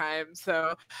every time.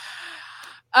 So,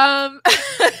 I'm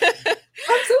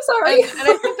so sorry. And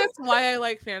I think that's why I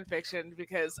like fan fiction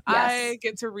because I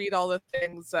get to read all the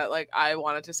things that like I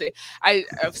wanted to see.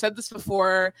 I've said this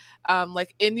before.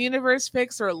 Like in-universe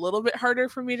fics are a little bit harder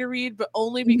for me to read, but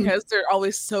only because they're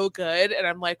always so good, and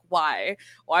I'm like, why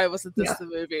wasn't this the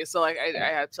movie? So like I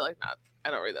had to like not.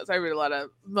 I don't read those. I read a lot of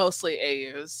mostly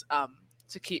AUs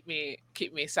to keep me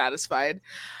satisfied.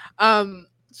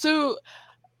 So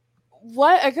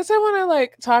what I guess I want to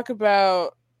like talk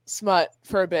about smut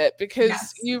for a bit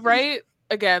because you write,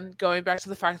 again, going back to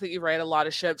the fact that you write a lot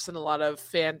of ships and a lot of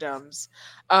fandoms.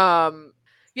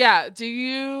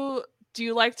 Do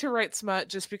you like to write smut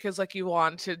just because like you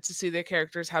wanted to see the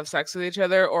characters have sex with each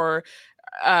other, or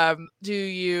do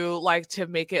you like to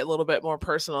make it a little bit more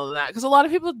personal than that? Because a lot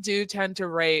of people do tend to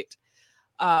write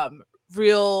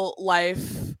real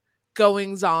life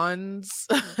goings-ons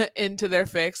into their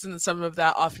fics, and some of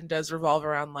that often does revolve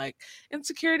around like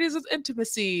insecurities with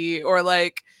intimacy or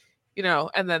like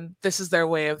and then this is their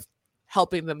way of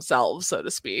helping themselves, so to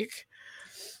speak.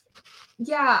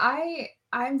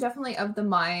 I'm definitely of the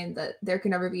mind that there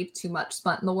can never be too much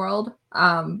smut in the world.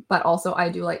 But also I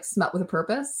do like smut with a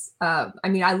purpose. I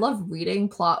mean, I love reading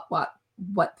plot,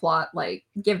 what plot, like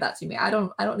give that to me. I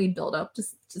don't need build up.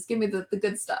 Just give me the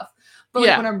good stuff. But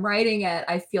like when I'm writing it,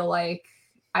 I feel like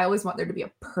I always want there to be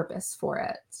a purpose for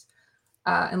it.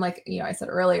 And like, I said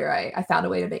earlier, I found a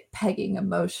way to make pegging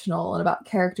emotional and about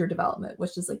character development,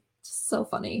 which is like just so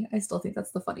funny. I still think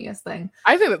that's the funniest thing.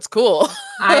 I think that's cool.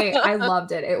 I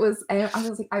loved it. It was, I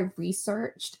was like, I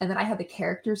researched, and then I had the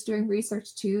characters doing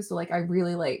research too. So like, I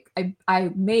really like, I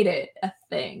made it a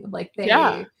thing. Like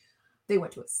they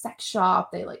went to a sex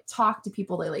shop. They like talked to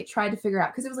people. They like tried to figure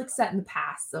out, because it was like set in the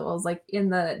past. So it was like in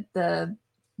the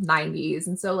 90s.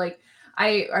 And so like,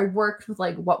 I worked with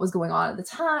like what was going on at the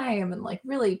time and like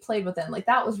really played with it. And like,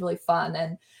 that was really fun.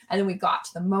 And then we got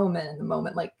to the moment, and the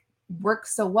moment like worked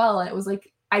so well. And it was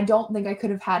like, I don't think I could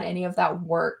have had any of that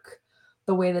work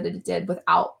the way that it did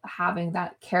without having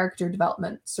that character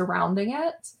development surrounding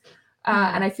it.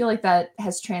 And I feel like that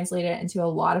has translated into a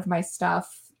lot of my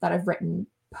stuff that I've written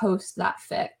post that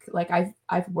fic. Like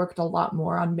I've worked a lot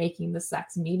more on making the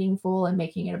sex meaningful and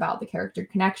making it about the character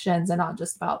connections and not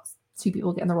just about two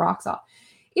people getting the rocks off,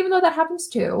 even though that happens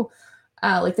too.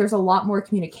 Like there's a lot more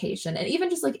communication, and even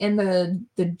just like in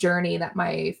the journey that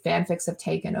my fanfics have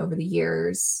taken over the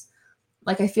years,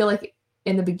 like I feel like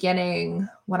in the beginning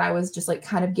when I was just like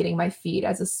kind of getting my feet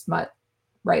as a smut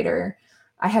writer,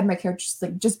 I had my characters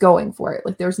like just going for it.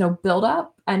 Like there was no build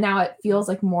up, and now it feels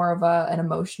like more of an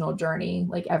emotional journey.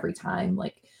 Like every time,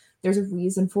 like there's a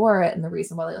reason for it, and the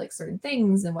reason why they like certain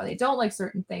things and why they don't like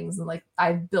certain things. And like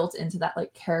I've built into that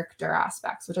like character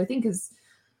aspects, which I think is,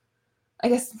 I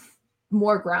guess,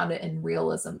 more grounded in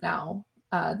realism now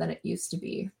than it used to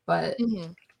be. But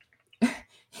you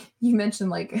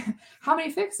mentioned like how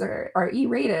many fics are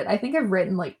E-rated. I think I've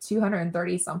written like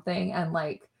 230 something, and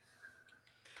like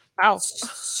wow,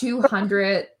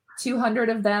 200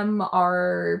 of them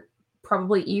are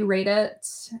probably E-rated.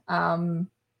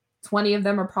 20 of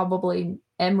them are probably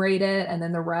M-rated, and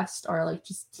then the rest are like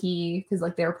just T, because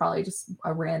like they're probably just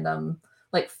a random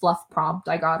like fluff prompt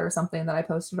I got or something that I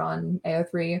posted on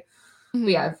AO3. But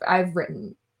yeah, I've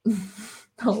written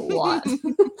a lot.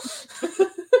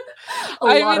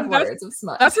 a lot of words of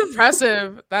smut. That's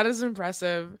impressive. That is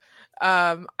impressive.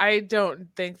 I don't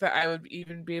think that I would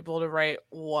even be able to write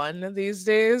one these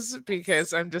days,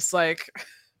 because I'm just like,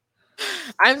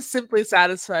 I'm simply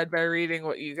satisfied by reading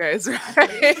what you guys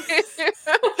write.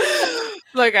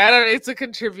 Like, I don't need to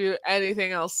contribute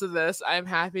anything else to this. I'm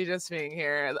happy just being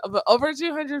here. But over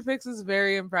 200 fics is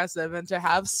very impressive, and to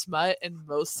have smut in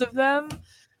most of them,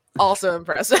 also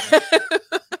impressive.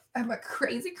 I'm a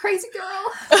crazy girl.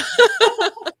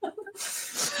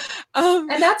 And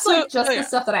that's like just the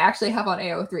stuff that I actually have on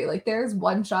AO3. Like there's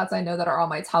one shots I know that are on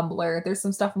my Tumblr. There's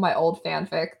some stuff in my old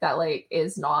fanfic that like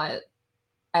is not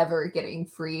ever getting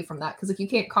free from that, because like you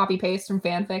can't copy paste from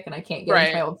fanfic, and I can't get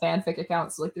into my old fanfic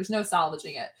account, so like there's no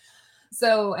salvaging it.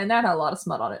 So, and that had a lot of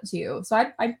smut on it too. So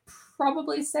I'd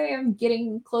probably say I'm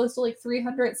getting close to like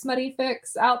 300 smutty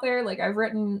fics out there. Like I've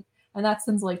written, and that's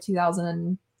since like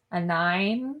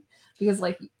 2009, because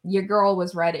like your girl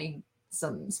was writing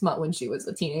some smut when she was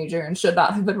a teenager and should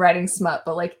not have been writing smut,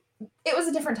 but like it was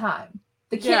a different time.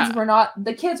 The kids were not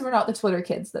the Twitter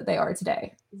kids that they are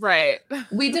today. Right.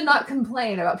 We did not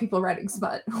complain about people writing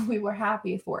smut. We were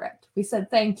happy for it. We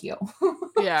said thank you.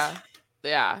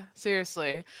 Yeah,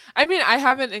 seriously. I mean, I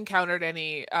haven't encountered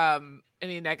any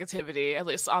negativity, at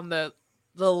least on the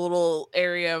little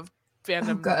area of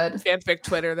fandom fanfic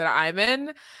Twitter that I'm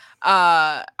in.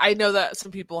 I know that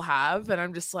some people have, and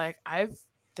I'm just like,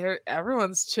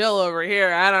 everyone's chill over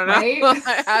here. I don't know. Right?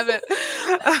 I haven't.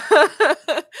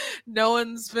 No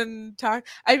one's been talking.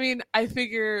 I mean, I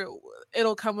figure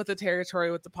it'll come with the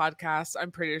territory with the podcast.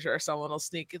 I'm pretty sure someone will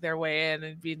sneak their way in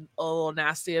and be a little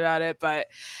nasty about it. But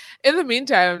in the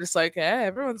meantime, I'm just like,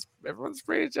 everyone's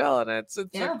pretty chill, and it's a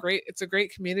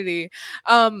great community.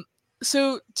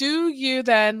 So do you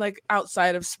then, like,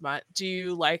 outside of smut, do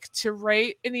you like to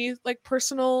write any like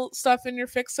personal stuff in your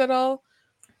fics at all?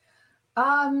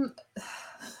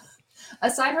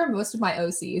 Aside from most of my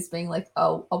OCs being like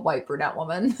a white brunette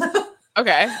woman.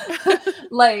 Okay.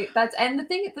 Like and the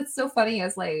thing that's so funny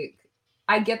is like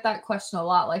I get that question a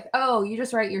lot, like, oh, you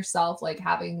just write yourself like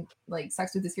having like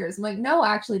sex with these characters. I'm like, no,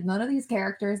 actually none of these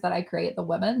characters that I create, the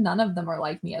women, none of them are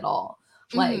like me at all.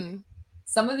 Like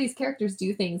some of these characters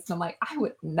do things and I'm like, I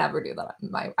would never do that.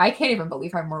 I can't even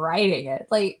believe I'm writing it.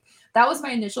 Like that was my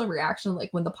initial reaction,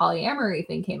 like when the polyamory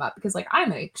thing came up, because like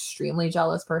I'm an extremely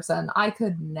jealous person. I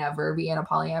could never be in a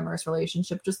polyamorous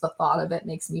relationship. Just the thought of it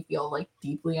makes me feel like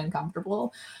deeply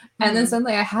uncomfortable. And then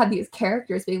suddenly I had these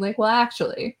characters being like, well,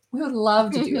 actually, we would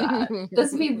love to do that.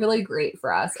 This would be really great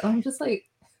for us. And I'm just like,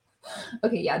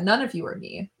 okay, yeah, none of you are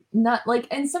me. Not like,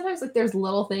 and sometimes like there's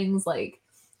little things like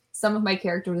some of my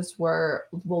characters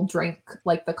will drink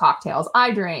like the cocktails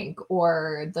I drink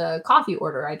or the coffee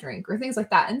order I drink or things like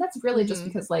that. And that's really just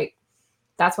because like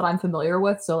that's what I'm familiar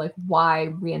with. So like,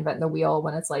 why reinvent the wheel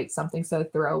when it's like something so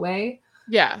throwaway?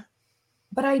 Yeah.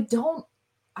 But I don't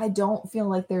feel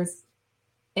like there's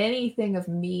anything of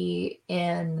me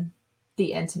in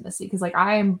the intimacy, because like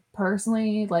I am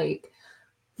personally like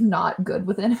not good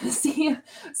with intimacy.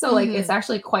 So like it's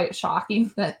actually quite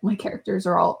shocking that my characters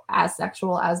are all as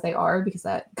sexual as they are, because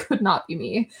that could not be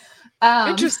me.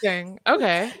 Interesting.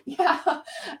 Okay. Yeah.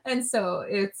 And so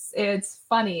it's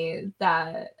funny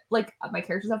that like my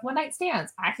characters have one night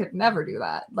stands. I could never do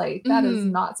that. Like that is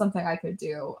not something I could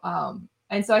do.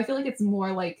 And so I feel like it's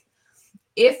more like,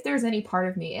 if there's any part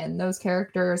of me in those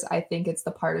characters, I think it's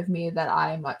the part of me that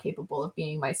I am not capable of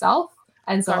being myself.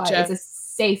 And so Gotcha. it's a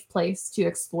safe place to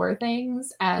explore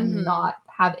things and not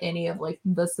have any of like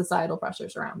the societal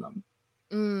pressures around them.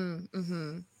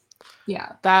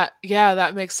 Yeah.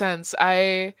 That makes sense.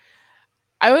 I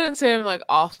wouldn't say I'm like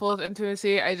awful with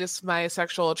intimacy. My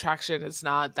sexual attraction is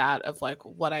not that of like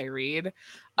what I read.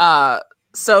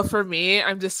 So for me,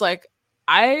 I'm just like,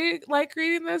 I like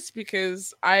reading this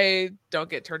because I don't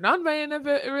get turned on by any of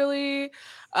it really.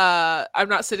 I'm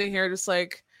not sitting here just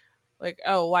like,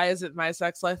 oh, why isn't my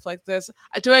sex life like this?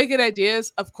 Do I get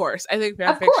ideas? Of course. I think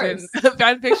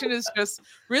fan fiction is just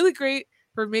really great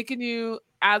for making you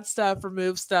add stuff,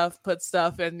 remove stuff, put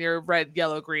stuff in your red,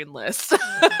 yellow, green list.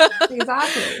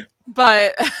 Exactly.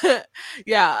 But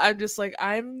yeah, I'm just like,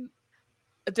 I'm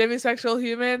a demisexual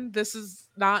human. This is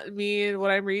not me and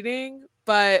what I'm reading,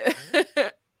 but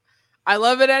I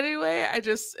love it anyway.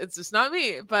 It's just not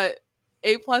me. But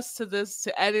A+ to this,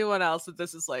 to anyone else that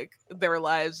this is like their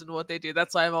lives and what they do.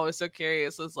 That's why I'm always so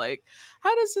curious. Is like,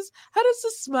 how does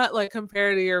this smut like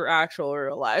compare to your actual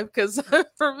real life? Because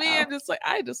for me, I'm just like,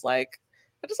 I just like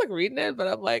reading it, but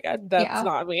I'm like, that's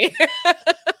not me.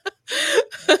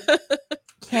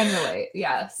 Can relate,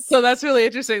 yes. So that's really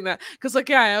interesting that, because like,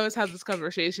 I always have this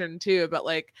conversation too about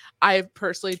like, I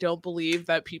personally don't believe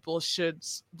that people should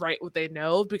write what they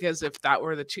know, because if that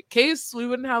were the case, we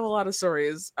wouldn't have a lot of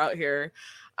stories out here.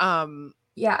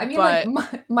 Yeah, I mean, like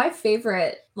my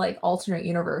favorite like alternate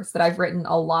universe that I've written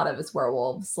a lot of is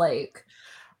werewolves. Like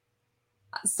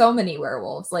so many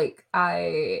werewolves. Like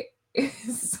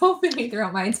so many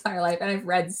throughout my entire life, and I've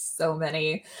read so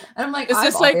many. And I'm like, is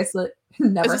this obviously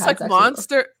never is this had like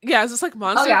monster? Yeah, is this like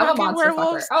monster? Oh yeah, I'm a monster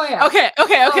werewolves? fucker. Oh yeah. Okay.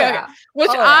 Yeah.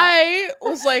 Which I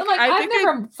was like, I've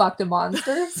never fucked a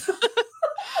monster.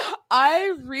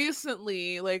 I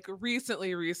recently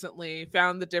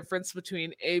found the difference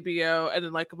between ABO and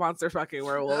then like monster fucking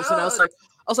werewolves, and I was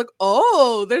like,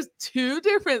 oh, there's two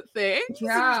different things.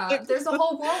 Yeah, there's a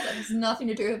whole world that has nothing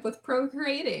to do with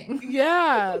procreating.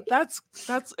 Yeah, that's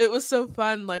it was so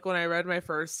fun. Like when I read my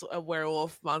first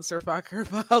werewolf monster fucker,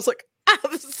 I was like,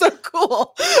 this is so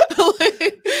cool.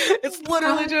 Like, it's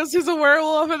literally just he's a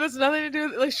werewolf and it's nothing to do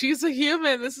with, like, she's a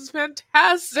human. This is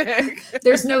fantastic.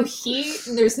 There's no heat.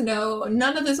 There's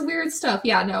none of this weird stuff.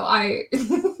 Yeah, no, I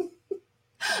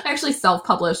actually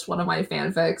self-published one of my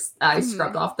fanfics. I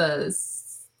scrubbed off the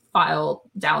file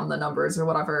down the numbers or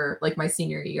whatever, like my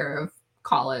senior year of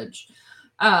college.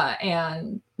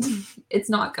 And it's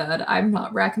not good. I'm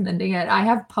not recommending it. I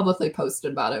have publicly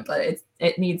posted about it, but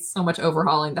it needs so much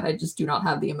overhauling that I just do not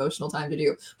have the emotional time to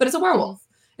do. But it's a werewolf.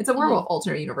 It's a werewolf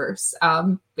alternate universe,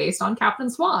 based on Captain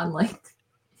Swan. Like,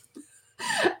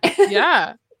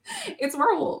 yeah, it's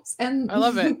werewolves, and I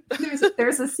love it.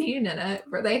 there's a scene in it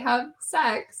where they have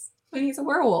sex when he's a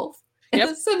werewolf in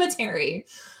a cemetery.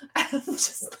 And I'm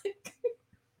just like,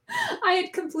 I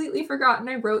had completely forgotten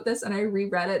I wrote this, and I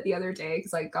reread it the other day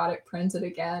because I got it printed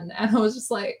again, and I was just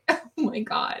like, oh my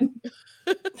god,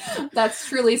 that's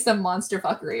truly some monster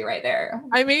fuckery right there.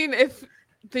 I mean, if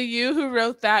you who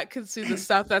wrote that could see the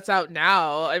stuff that's out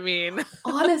now, I mean,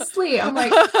 honestly, I'm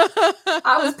like,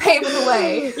 I was paving the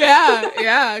way.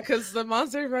 Yeah, because the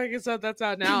monster fucking stuff that's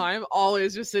out now, I'm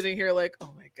always just sitting here like,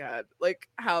 oh my god, like,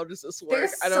 how does this work?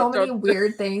 There's so many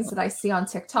weird things that I see on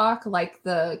TikTok, like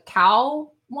the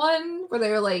cow one where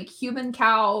they're like human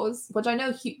cows, which I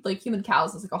know like human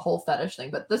cows is like a whole fetish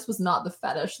thing, but this was not the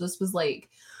fetish. This was like,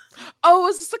 oh,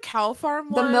 was this the cow farm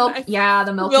the one? milk,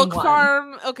 the milk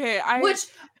farm. Okay, which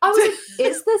I was like,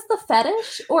 is this the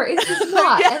fetish or is this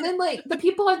not? Yeah. And then like the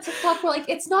people on TikTok were like,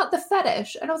 it's not the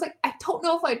fetish, and I was like, I don't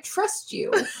know if I trust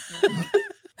you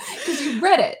because you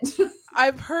read it.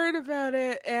 I've heard about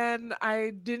it, and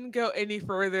I didn't go any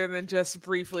further than just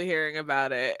briefly hearing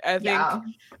about it.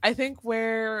 I think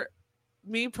where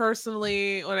me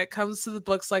personally, when it comes to the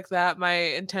books like that, my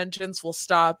intentions will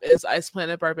stop is Ice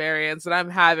Planet Barbarians, and I'm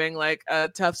having like a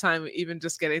tough time even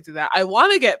just getting through that. I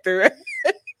want to get through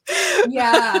it.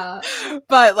 Yeah.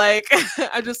 But like,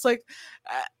 I'm just like,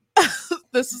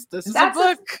 this is a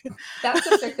book. That's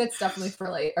a fic that's definitely for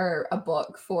like, or a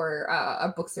book for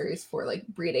a book series for like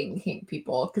breeding kink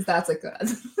people, because that's a good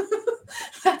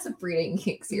that's a breeding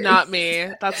kink series. Not me.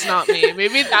 That's not me.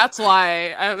 Maybe that's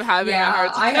why I'm having a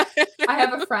hard time. I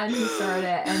have a friend who started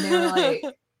it, and they were like,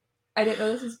 I didn't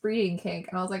know this was breeding kink,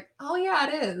 and I was like, oh yeah,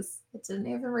 it is. I didn't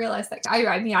even realize that.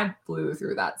 I mean, I blew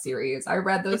through that series. I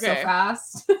read those so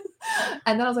fast,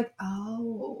 and then I was like,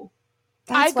 oh,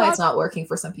 that's why it's not working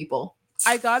for some people.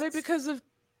 I got it because of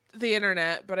the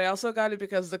internet, but I also got it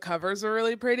because the covers were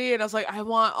really pretty, and I was like, I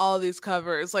want all these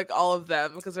covers, like all of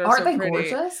them, because they're so pretty.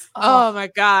 Gorgeous? Oh my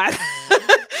god.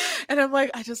 And I'm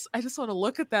like, I just want to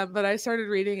look at them, but I started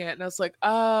reading it and I was like,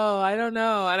 oh, I don't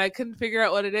know, and I couldn't figure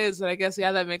out what it is, and I guess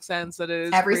that makes sense that it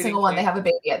is every single one. They have a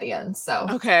baby at the end, so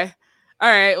okay, all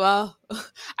right, well,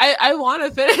 I want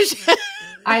to finish it.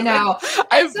 I know.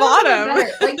 I bought them.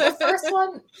 Like the first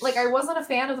one, like I wasn't a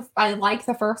fan of I like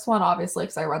the first one, obviously,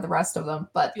 because I read the rest of them,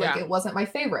 but like it wasn't my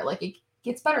favorite. Like it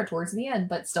gets better towards the end,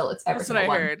 but still it's every single one.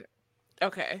 That's what I heard.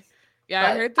 Okay. Yeah, but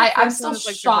I heard I'm still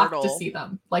shocked to see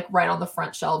them like right on the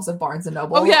front shelves of Barnes and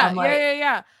Noble. Oh yeah,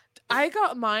 yeah. I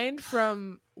got mine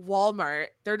from Walmart.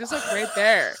 They're just like right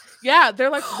there. Yeah, they're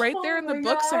like right there in the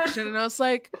book section. And I was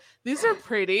like, these are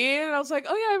pretty. And I was like,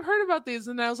 oh yeah, I've heard about these.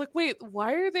 And I was like, wait,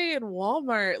 why are they in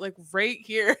Walmart? Like right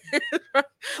here.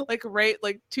 Like right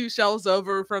like 2 shelves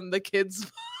over from the kids'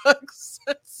 books.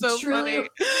 It's so funny.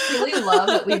 Truly love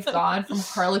that we've gone from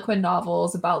Harlequin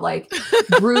novels about like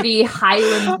broody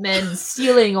Highland men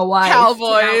stealing a wife.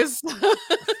 Cowboys.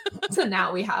 So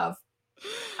now we have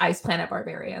Ice Planet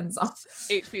Barbarians.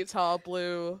 8 feet tall,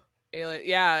 blue alien.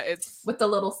 Yeah, it's with the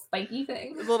little spiky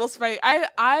thing. The little spike.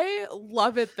 I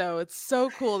love it though. It's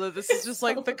so cool that this is just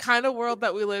like the kind of world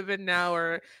that we live in now,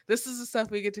 where this is the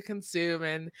stuff we get to consume,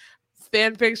 and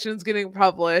fan fiction's getting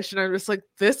published, and I'm just like,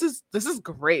 this is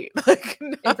great. Like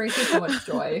it brings me so much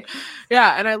joy.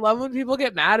 Yeah, and I love when people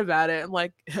get mad about it. I'm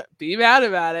like, be mad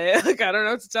about it. Like I don't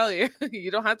know what to tell you. You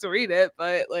don't have to read it,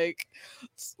 but like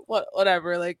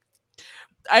whatever. Like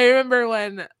I remember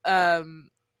when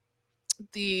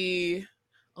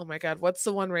oh my god, what's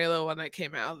the one Raylo one that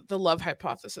came out? The Love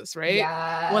Hypothesis, right?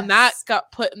 Yes. When that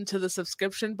got put into the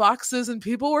subscription boxes and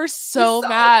people were so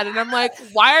mad. And I'm like,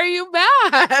 why are you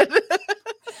mad?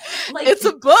 Like it's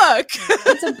a book.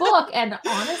 It's a book. And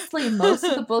honestly, most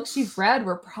of the books you've read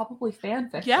were probably fan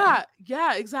fiction.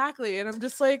 Yeah, exactly. And I'm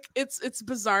just like, it's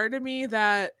bizarre to me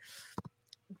that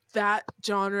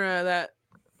genre, that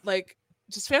like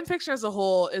just fan fiction as a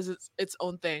whole is its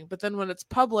own thing, but then when it's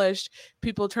published,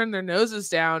 people turn their noses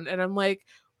down, and I'm like,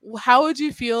 how would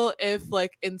you feel if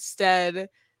like instead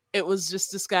it was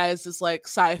just disguised as like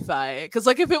sci-fi? Because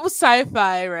like if it was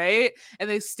sci-fi, right, and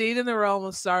they stayed in the realm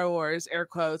of Star Wars, air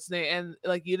quotes, and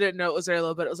like you didn't know it was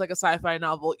Raylo, but it was like a sci-fi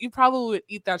novel, you probably would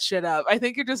eat that shit up. I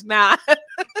think you're just mad.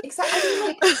 Exactly. I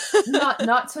mean, like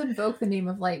not to invoke the name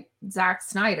of like Zack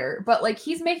Snyder, but like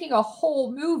he's making a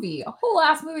whole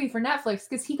ass movie for Netflix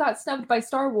because he got snubbed by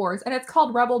Star Wars, and it's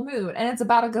called Rebel Moon, and it's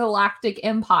about a galactic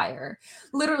empire.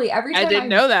 Literally every time I didn't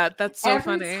know that. That's so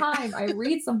funny. Every time I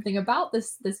read something about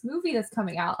this movie that's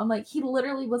coming out, I'm like, he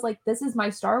literally was like, this is my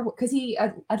Star Wars, because he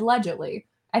allegedly,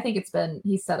 I think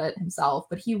he said it himself,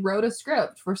 but he wrote a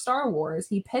script for Star Wars.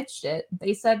 He pitched it.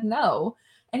 They said no.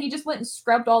 And he just went and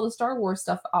scrubbed all the Star Wars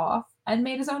stuff off and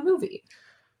made his own movie.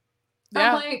 Yeah.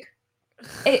 I'm like,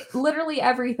 it literally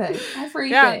everything.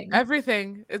 Yeah,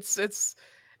 everything. It's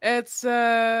and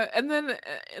then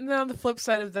on the flip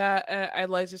side of that, I'd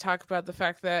like to talk about the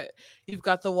fact that you've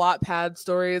got the Wattpad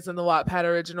stories and the Wattpad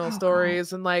original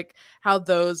stories, and like how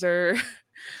those are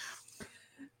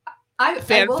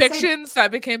fan fictions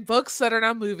that became books that are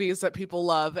now movies that people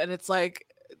love, and it's like,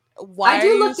 why I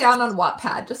do look down on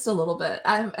Wattpad just a little bit,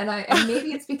 and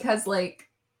maybe it's because like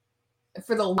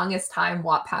for the longest time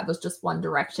Wattpad was just One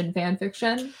Direction fan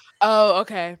fiction. Oh,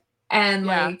 okay. And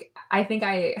like I think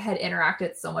I had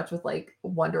interacted so much with like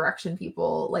One Direction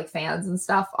people, like fans and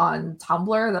stuff on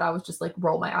Tumblr, that I was just like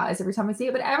roll my eyes every time I see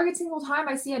it. But every single time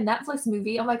I see a Netflix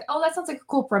movie, I'm like, oh, that sounds like a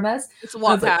cool premise. It's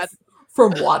Wattpad. Like,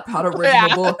 from Wattpad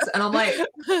original books, and I'm like,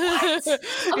 what?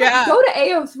 Like, go to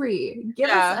AO3, give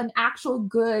us an actual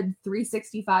good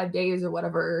 365 days or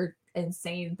whatever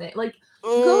insane thing. Like,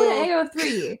 go to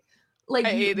AO3 Like,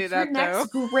 I hated your that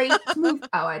next though. great movie.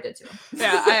 Oh, I did too.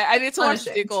 Yeah, I need to watch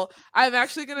the sequel. I'm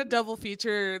actually gonna double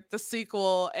feature the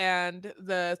sequel and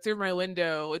the Through My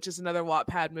Window, which is another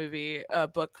Wattpad movie,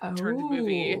 book turned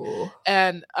movie.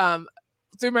 And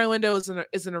Through My Window is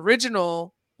an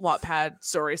original Wattpad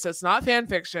story, so it's not fan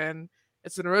fiction.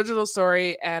 It's an original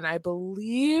story, and I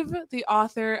believe the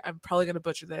author, I'm probably gonna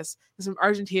butcher this, is from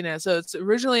Argentina. So it's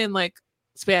originally in like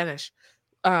Spanish.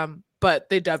 But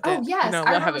they dubbed it. Oh yes,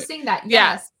 I remember seeing that.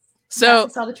 Yeah. Yes. So yes,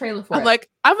 I saw the trailer for I'm it. like,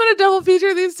 I'm gonna double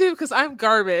feature these two because I'm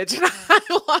garbage and I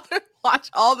want to watch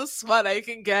all the smut I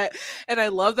can get. And I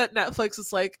love that Netflix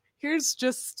is like, here's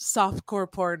just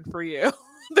softcore porn for you.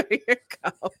 There you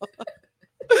go.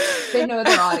 They know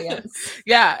their audience.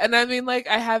 Yeah, and I mean, like,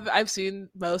 I've seen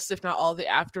most, if not all, the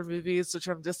after movies, which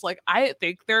I'm just like, I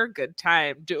think they're a good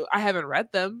time. I haven't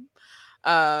read them.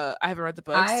 I haven't read the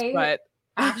books, but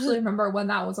I actually remember when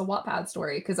that was a Wattpad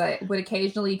story because I would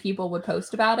occasionally people would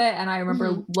post about it, and I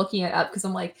remember looking it up because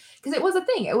I'm like, because it was a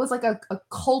thing. It was like a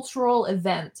cultural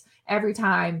event every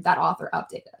time that author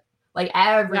updated. Like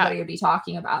everybody would be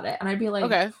talking about it, and I'd be like,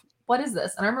 okay, what is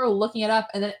this? And I remember looking it up,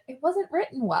 and then it wasn't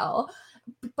written well.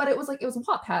 But it was like, it was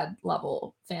Wattpad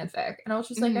level fanfic. And I was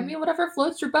just like, I mean, whatever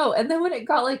floats your boat. And then when it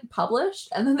got like published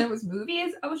and then there was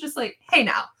movies, I was just like, hey,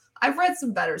 now I've read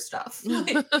some better stuff.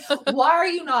 Why are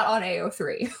you not on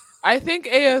AO3? I think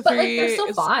AO3 but like, they're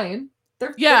still fine. They're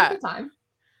a good time.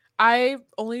 I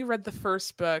only read the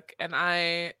first book and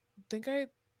I think I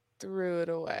threw it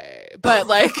away. But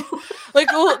like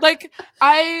like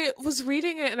I was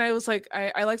reading it and I was like,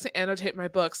 I like to annotate my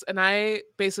books, and I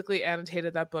basically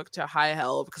annotated that book to high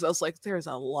hell because I was like, there's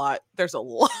a lot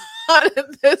in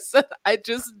this and I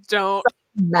just don't.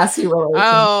 Messy relationship.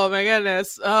 Oh my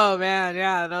goodness. Oh man,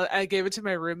 yeah. And I gave it to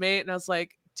my roommate and I was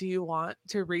like, do you want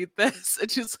to read this? And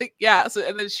she's like, yeah. So,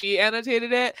 and then she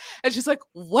annotated it and she's like,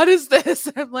 what is this?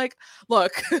 And I'm like,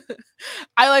 look,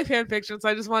 I like fan fiction, so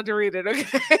I just wanted to read it.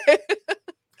 Okay.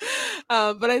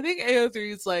 But I think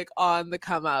AO3 is like on the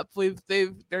come up.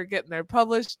 They're getting their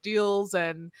published deals,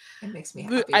 and it makes me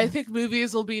happy. I think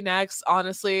movies will be next,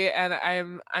 honestly. And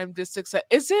I'm just excited.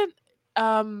 Isn't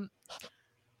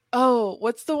oh,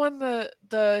 what's the one,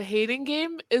 the hating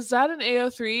game? Is that an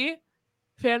AO3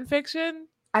 fan fiction?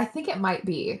 I think it might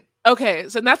be. Okay,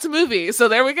 so that's a movie. So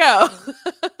there we go.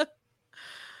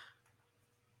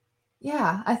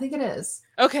 Yeah, I think it is.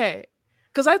 Okay.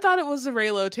 Because I thought it was a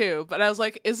Raylo too, but I was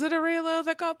like, is it a Raylo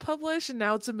that got published and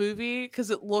now it's a movie? Because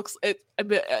it looks, it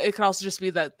could also just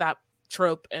be that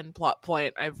trope and plot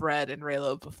point I've read in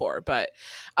Raylo before. But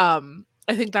I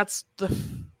think that's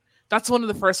one of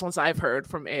the first ones I've heard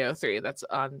from AO3 that's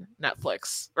on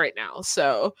Netflix right now.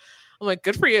 So I'm like,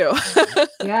 good for you.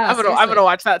 Yeah, I'm gonna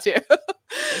watch that too.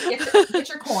 Get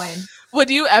your coin. Would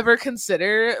you ever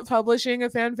consider publishing a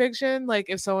fan fiction? Like,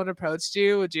 if someone approached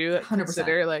you, would you 100%.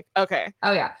 consider, like, okay?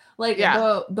 Oh yeah, like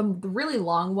the really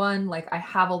long one. Like, I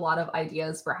have a lot of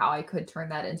ideas for how I could turn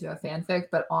that into a fanfic,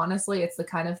 but honestly, it's the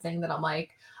kind of thing that I'm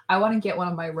like, I want to get one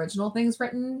of my original things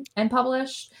written and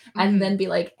published, and then be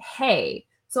like, hey.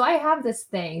 So I have this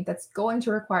thing that's going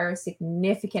to require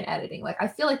significant editing. Like, I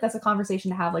feel like that's a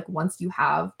conversation to have, like, once you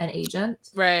have an agent.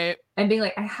 Right. And being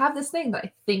like, I have this thing that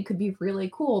I think could be really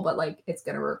cool, but like, it's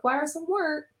going to require some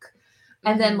work.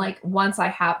 And then like, once I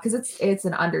have, because it's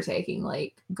an undertaking,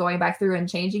 like going back through and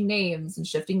changing names and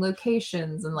shifting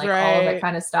locations and like all of that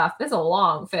kind of stuff. It's a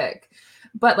long fic.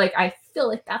 But like, I feel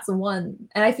like that's the one.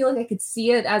 And I feel like I could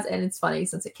see it as, and it's funny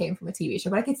since it came from a TV show,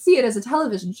 but I could see it as a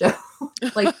television show.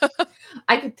 Like,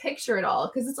 I could picture it all.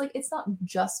 Cause it's like, it's not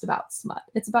just about smut.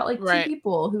 It's about like two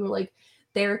people who are like,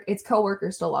 it's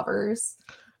coworkers to lovers.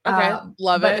 Okay,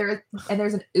 love it.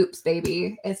 There's an oops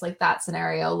baby. It's like that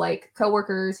scenario, like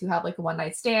coworkers who have like a one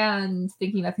night stand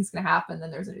thinking nothing's gonna happen. Then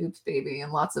there's an oops baby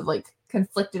and lots of like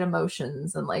conflicted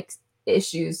emotions and like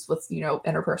issues with, you know,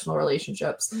 interpersonal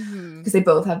relationships because they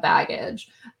both have baggage.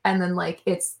 And then like,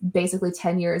 it's basically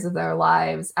 10 years of their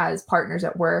lives as partners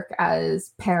at work,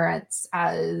 as parents,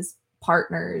 as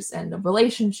partners and a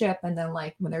relationship, and then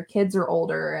like when their kids are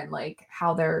older and like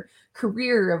how their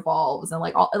career evolves, and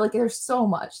like all, like there's so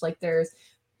much, like there's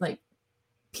like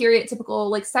period typical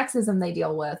like sexism they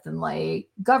deal with, and like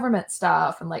government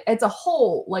stuff, and like it's a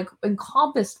whole like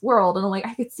encompassed world. And I'm like,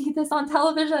 I could see this on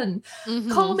television.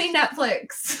 Call me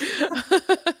Netflix.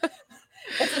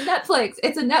 It's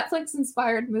a Netflix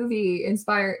inspired movie.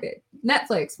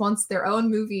 Netflix wants their own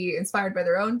movie inspired by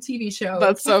their own TV show.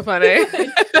 That's so funny.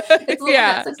 It's a little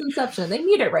Netflix inception. They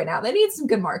need it right now. They need some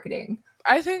good marketing.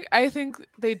 I think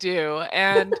they do.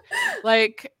 And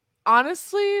like,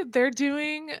 honestly,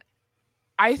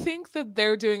 I think that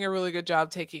they're doing a really good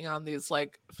job taking on these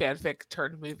like fanfic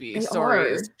turned movie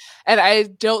stories. And I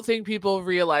don't think people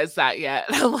realize that yet.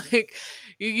 I'm like,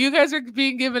 you guys are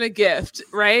being given a gift,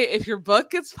 right? If your book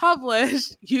gets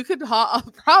published, you could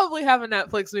probably have a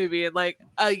Netflix movie in like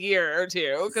a year or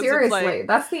two. Seriously, like,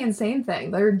 that's the insane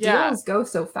thing. Their deals go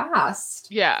so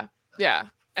fast. Yeah. Yeah.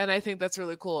 And I think that's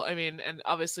really cool. I mean, and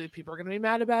obviously people are going to be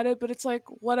mad about it, but it's like,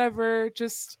 whatever,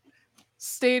 just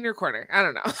stay in your corner. I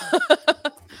don't know.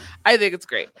 I think it's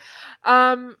great.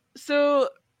 So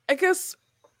I guess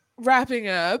wrapping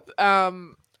up,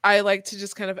 I like to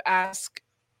just kind of ask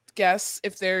guests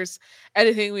if there's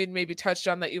anything we'd maybe touched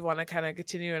on that you want to kind of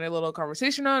continue in a little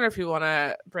conversation on, or if you want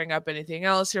to bring up anything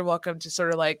else, you're welcome to sort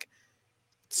of like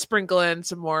sprinkle in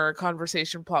some more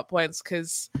conversation plot points,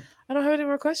 because I don't have any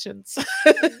more questions.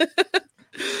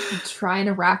 I'm trying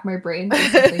to rack my brain for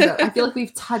something, but I feel like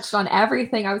we've touched on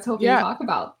everything I was hoping to talk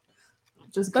about.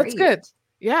 Just That's good.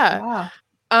 Yeah.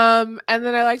 And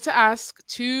then I like to ask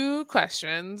 2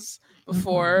 questions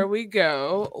before we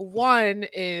go. One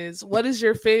is, what is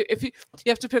your favorite, if you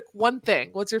have to pick one thing,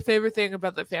 what's your favorite thing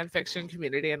about the fan fiction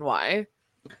community and why?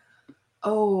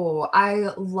 Oh,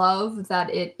 I love that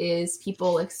it is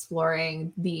people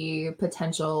exploring the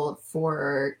potential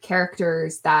for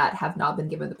characters that have not been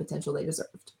given the potential they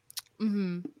deserved.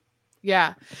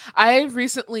 Yeah. I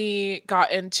recently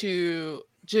got into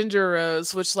Ginger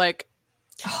Rose, which like,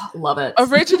 love it.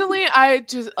 Originally,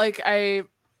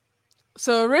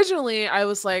 originally I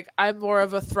was like, I'm more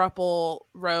of a thruple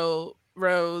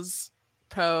Rose,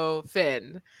 Poe,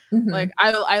 Finn. Like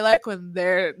I like when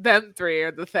them 3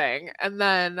 are the thing. And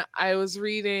then I was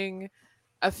reading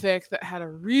a fic that had a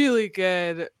really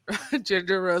good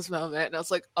Ginger Rose moment, and I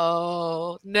was like,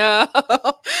 oh no.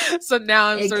 So now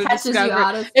I'm sort of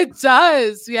discovering it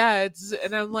does. Yeah,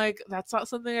 and I'm like, that's not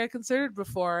something I considered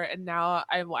before, and now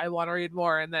I want to read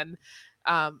more. And then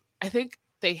I think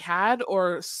they had,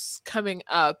 or coming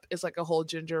up is like a whole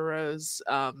Ginger Rose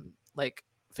like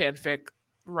fanfic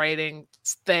writing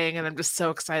thing, and I'm just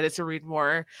so excited to read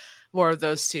more of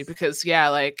those 2, because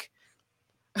like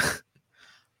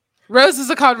Rose is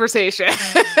a conversation.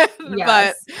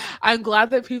 But I'm glad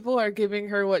that people are giving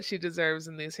her what she deserves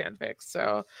in these fanfics.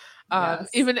 So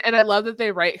and I love that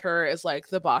they write her as like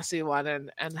the bossy one,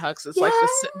 and Hux is like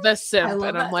the simp,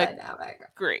 and I'm like, dynamic.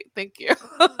 Great, thank you.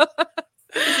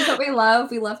 This is what we love.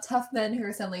 We love tough men who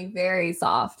are suddenly very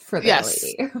soft for their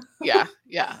lady.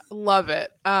 yeah, love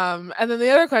it. And then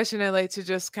the other question I like to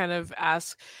just kind of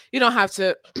ask, you don't have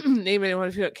to name anyone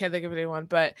if you can't think of anyone,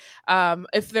 but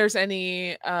if there's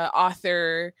any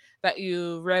author that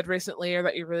you read recently or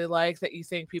that you really like that you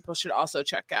think people should also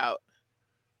check out.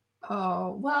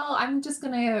 Oh, well, I'm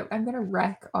gonna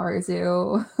wreck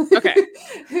Arzu. Okay.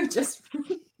 Who just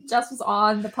was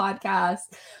on the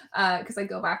podcast, because I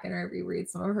go back and I reread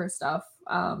some of her stuff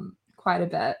quite a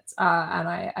bit, and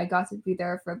I got to be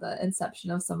there for the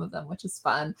inception of some of them, which is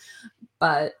fun.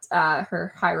 But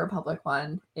her High Republic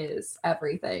one is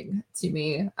everything to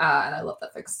me, and I love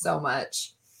that fic so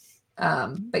much.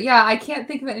 But yeah, I can't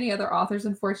think of any other authors,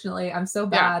 unfortunately. I'm so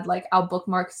bad. Like, I'll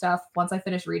bookmark stuff once I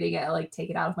finish reading it. I like take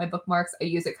it out of my bookmarks. I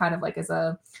use it kind of like as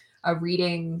a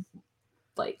reading,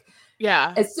 like,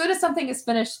 as soon as something is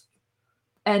finished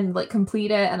and like complete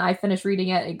it and I finish reading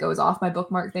it, it goes off my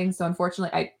bookmark thing. So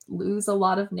unfortunately I lose a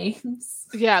lot of names.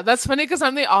 Yeah, that's funny because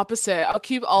I'm the opposite. I'll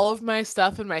keep all of my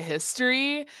stuff in my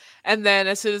history, and then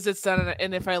as soon as it's done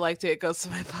and if I liked it, it goes to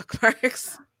my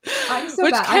bookmarks. I'm so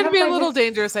which bad. Can be a little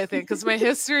dangerous, I think, because my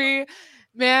history,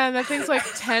 man, that thing's like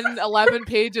 10, 11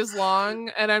 pages long,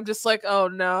 and I'm just like, oh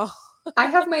no. I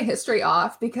have my history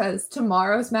off because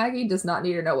tomorrow's Maggie does not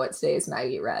need to know what today's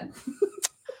Maggie read.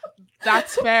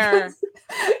 That's fair.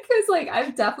 Because like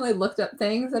I've definitely looked up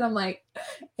things and I'm like,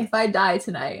 if I die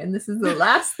tonight and this is the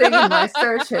last thing in my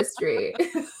search history,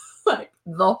 like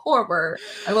the horror,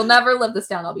 I will never live this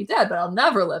down. I'll be dead, but I'll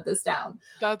never live this down.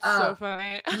 That's so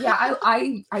funny. Yeah,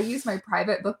 I use my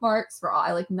private bookmarks for all.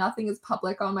 I like nothing is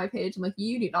public on my page. I'm like,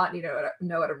 you do not need to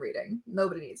know what I'm reading.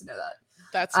 Nobody needs to know that.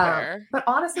 That's fair. But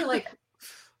honestly, like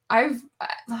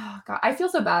I feel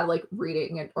so bad like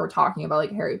reading it or talking about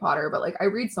like Harry Potter, but like I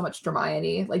read so much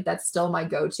Hermione, like that's still my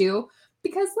go-to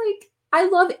because like I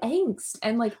love angst,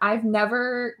 and like I've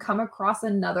never come across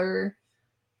another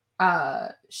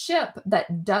ship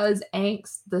that does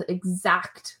angst the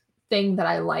exact thing that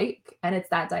I like, and it's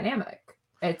that dynamic.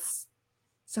 It's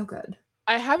so good.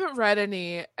 I haven't read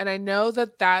any, and I know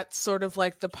that that's sort of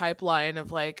like the pipeline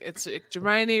of like it's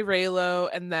Hermione, Raylo,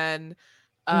 and then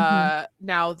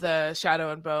now the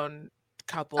Shadow and Bone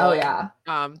couple. Oh yeah.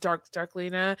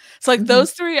 Darklina. So like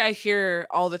those 3 I hear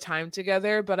all the time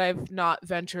together, but I've not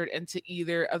ventured into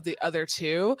either of the other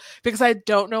 2 because I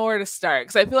don't know where to start.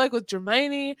 Because I feel like with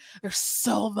Hermione, there's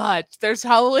so much. There's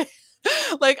probably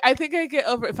like I think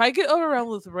if I get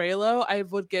overwhelmed with Raylo, I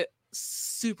would get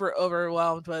super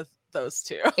overwhelmed with those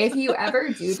 2. If you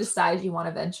ever do decide you want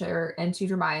to venture into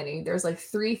Hermione, there's like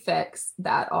 3 fics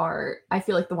that are, I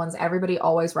feel like the ones everybody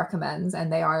always recommends,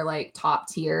 and they are like top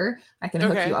tier. I can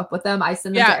hook you up with them. I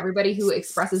send them to everybody who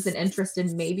expresses an interest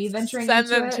in maybe venturing into it.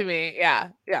 Send them to me. Yeah.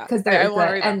 Because they're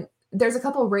good. And there's a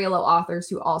couple Raylo authors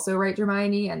who also write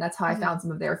Hermione, and that's how I found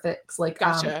some of their fics. Like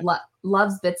Gotcha.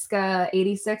 Loves Bitska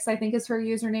 86, I think is her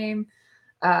username.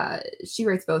 She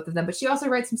writes both of them, but she also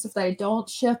writes some stuff that I don't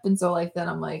ship, and so like then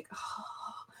I'm like, oh.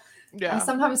 Yeah. I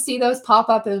sometimes see those pop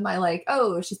up in my like,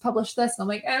 oh, she's published this, and I'm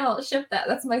like, I don't ship that.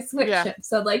 That's my Switch ship.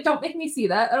 So like, don't make me see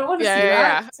that. I don't want to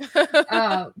see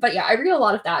that. But yeah, I read a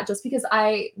lot of that just because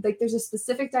I like. There's a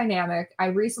specific dynamic. I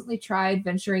recently tried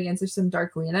venturing into some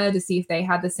Darklina to see if they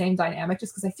had the same dynamic,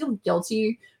 just because I feel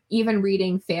guilty even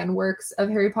reading fan works of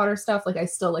Harry Potter stuff. Like I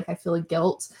still like I feel a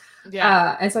guilt.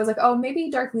 Yeah. And so I was like, oh, maybe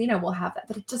Darklina will have that,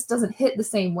 but it just doesn't hit the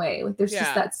same way. Like there's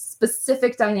just that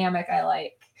specific dynamic I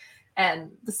like.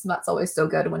 And the smut's always so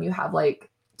good when you have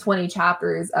like 20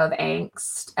 chapters of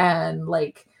angst and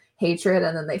like hatred,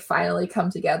 and then they finally come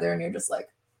together and you're just like,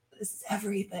 this is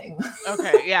everything.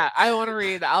 Okay, yeah, I want to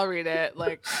read. I'll read it.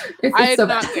 Like, I'm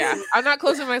not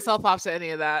closing myself off to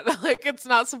any of that. Like, it's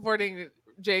not supporting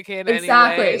JK in any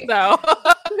way. So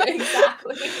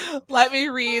exactly. Let me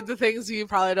read the things you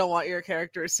probably don't want your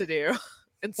characters to do.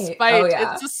 In spite,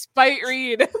 it's a spite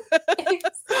read.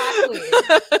 Exactly.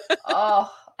 Oh.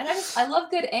 And I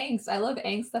love good angst. I love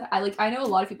angst that I know a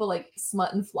lot of people like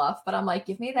smut and fluff, but I'm like,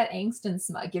 give me that angst and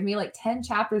smut. Give me like 10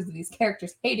 chapters of these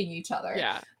characters hating each other.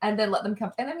 Yeah. And then let them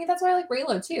come. And I mean, that's why I like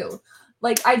Raylo too.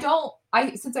 Like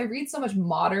since I read so much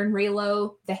modern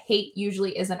Raylo, the hate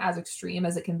usually isn't as extreme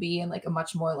as it can be in like a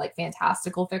much more like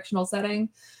fantastical fictional setting.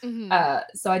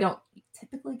 So I don't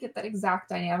typically get that exact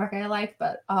dynamic I like,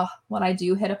 but when I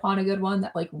do hit upon a good one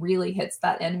that like really hits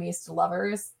that enemies to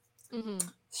lovers,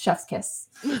 chef's kiss.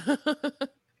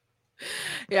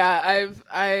 Yeah,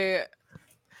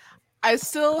 I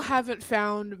still haven't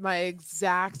found my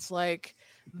exact like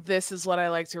this is what I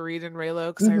like to read in Raylo,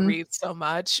 because I read so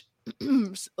much.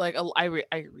 Like I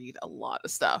read a lot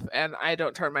of stuff and I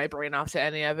don't turn my brain off to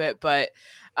any of it, but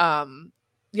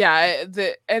yeah,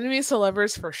 the enemies to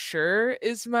lovers for sure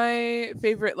is my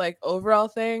favorite like overall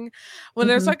thing. When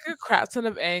there's like a crap ton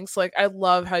of angst, like I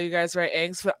love how you guys write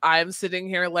angst, but I'm sitting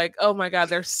here like, oh my god,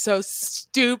 they're so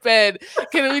stupid.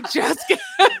 Can we just get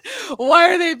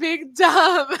why are they being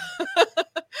dumb?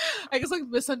 I guess like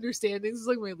misunderstandings is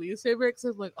like my least favorite,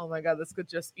 because I'm like, oh my god, this could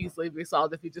just easily be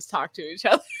solved if you just talk to each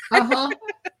other.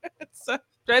 So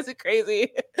drives me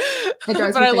crazy. It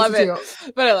drives me crazy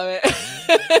too. But I love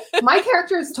it. My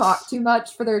characters talk too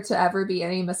much for there to ever be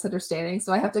any misunderstanding,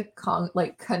 so I have to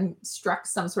construct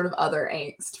some sort of other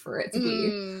angst for it to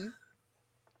be.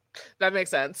 That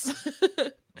makes sense.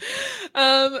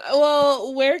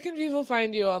 Well, where can people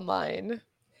find you online?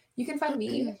 You can find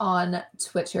me on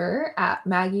Twitter at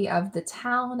Maggie of the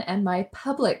Town, and my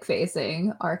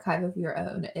public-facing archive of your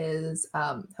own is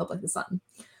Hope Like the Sun,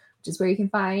 which is where you can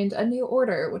find A New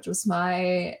Order, which was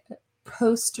my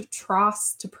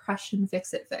post-Tross depression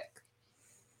fix-it fic.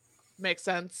 Makes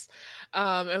sense.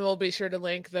 And we'll be sure to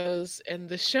link those in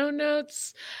the show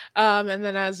notes. And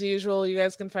then as usual, you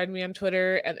guys can find me on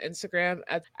Twitter and Instagram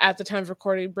at the time of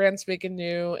recording, brand spanking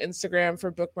new Instagram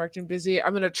for Bookmarked and Busy.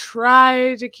 I'm going to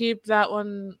try to keep that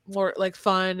one more like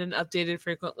fun and updated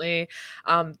frequently.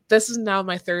 This is now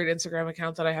my third Instagram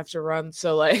account that I have to run.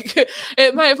 So like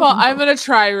it might fall. I'm going to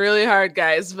try really hard,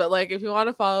 guys. But like, if you want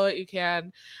to follow it, you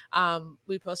can.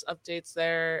 We post updates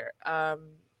there.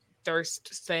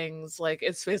 Thirst things, like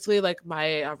it's basically like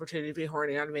my opportunity to be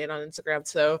horny on me and on Instagram,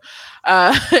 so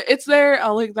it's there.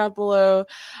 I'll link that below.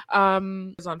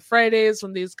 On Fridays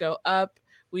when these go up,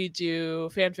 we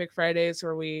do fanfic Fridays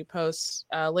where we post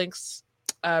links,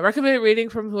 recommended reading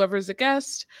from whoever's a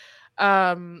guest.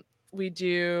 We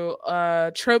do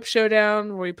a trope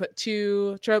showdown where we put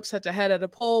 2 tropes head to head at a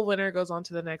poll. Winner goes on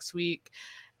to the next week.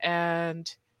 And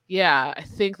yeah, I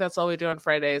think that's all we do on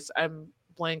Fridays. I'm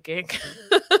blanking.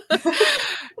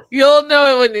 You'll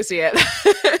know it when you see it.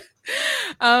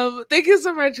 Thank you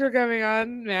so much for coming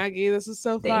on, Maggie. This is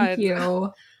so fun. Thank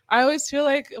you. I always feel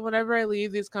like whenever I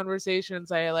leave these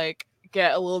conversations, I like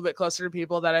get a little bit closer to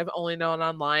people that I've only known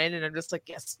online, and I'm just like,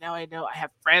 yes, now I know I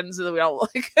have friends that we all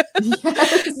like.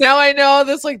 Yes. Now I know all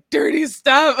this like dirty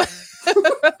stuff.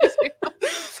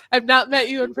 I've not met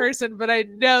you in person, but I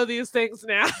know these things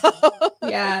now.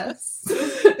 Yes.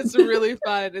 It's really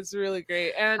fun. It's really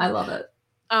great. And I love it.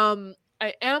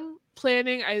 I am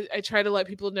planning, I try to let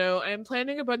people know, I am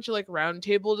planning a bunch of like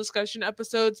roundtable discussion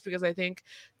episodes, because I think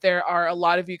there are a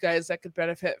lot of you guys that could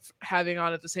benefit having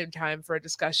on at the same time for a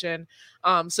discussion.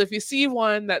 So if you see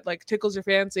one that like tickles your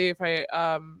fancy, if I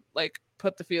like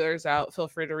put the feelers out, feel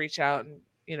free to reach out, and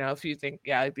if you think,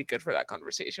 yeah, it'd be good for that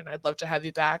conversation, I'd love to have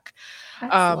you back.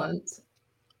 Excellent.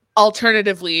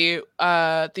 alternatively,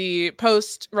 the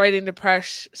post writing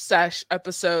depressed sesh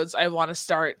episodes I want to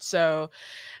start. So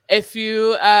if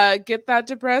you get that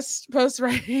depressed post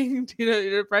writing,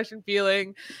 your depression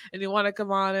feeling, and you want to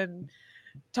come on and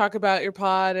talk about your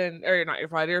pod or not your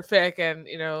pod, your fic, and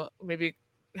maybe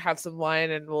have some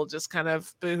wine and we'll just kind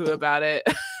of boohoo about it.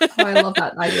 Oh, I love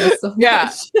that idea so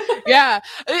much. Yeah.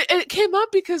 It came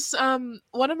up because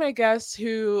one of my guests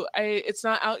who it's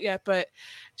not out yet, but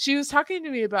she was talking to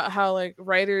me about how like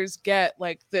writers get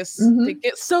like this, they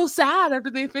get so sad after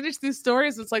they finish these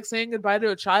stories. It's like saying goodbye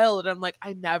to a child. And I'm like,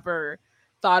 I never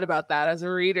thought about that as a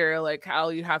reader, like how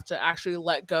you have to actually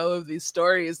let go of these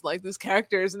stories, like these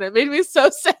characters, and it made me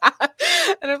so sad.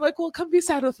 And I'm like, well, come be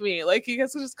sad with me, like you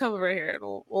guys will just come over here and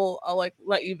I'll like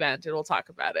let you vent and we'll talk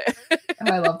about it.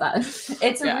 Oh, I love that.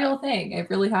 It's a real thing. It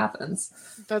really happens.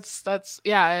 That's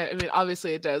yeah, I mean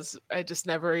obviously it does. I just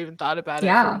never even thought about it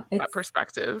from that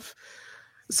perspective,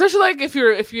 especially like if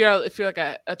you're like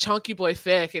a chunky boy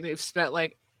fic and you've spent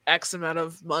like X amount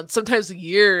of months, sometimes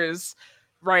years,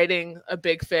 writing a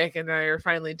big fic and now you're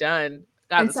finally done.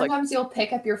 And sometimes you'll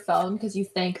pick up your phone because you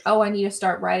think, oh, I need to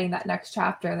start writing that next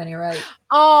chapter, and then you're like,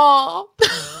 oh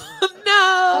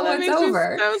no, that it's makes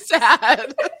over. me so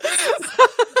sad.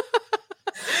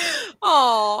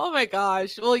 Oh my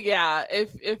gosh. Well, yeah,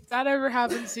 if that ever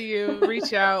happens to you,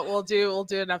 reach out. We'll do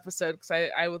an episode because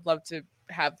I would love to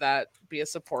have that be a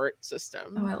support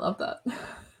system. Oh, I love that.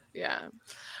 Yeah.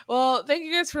 Well, thank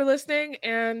you guys for listening,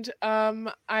 and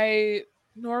I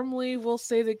normally will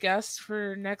say the guest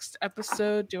for next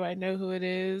episode. Do I know who it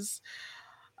is?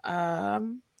 I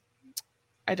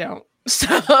don't.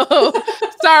 So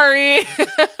sorry.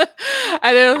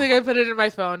 I don't think I put it in my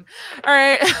phone. All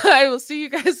right. I will see you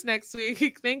guys next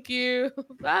week. Thank you.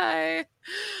 Bye.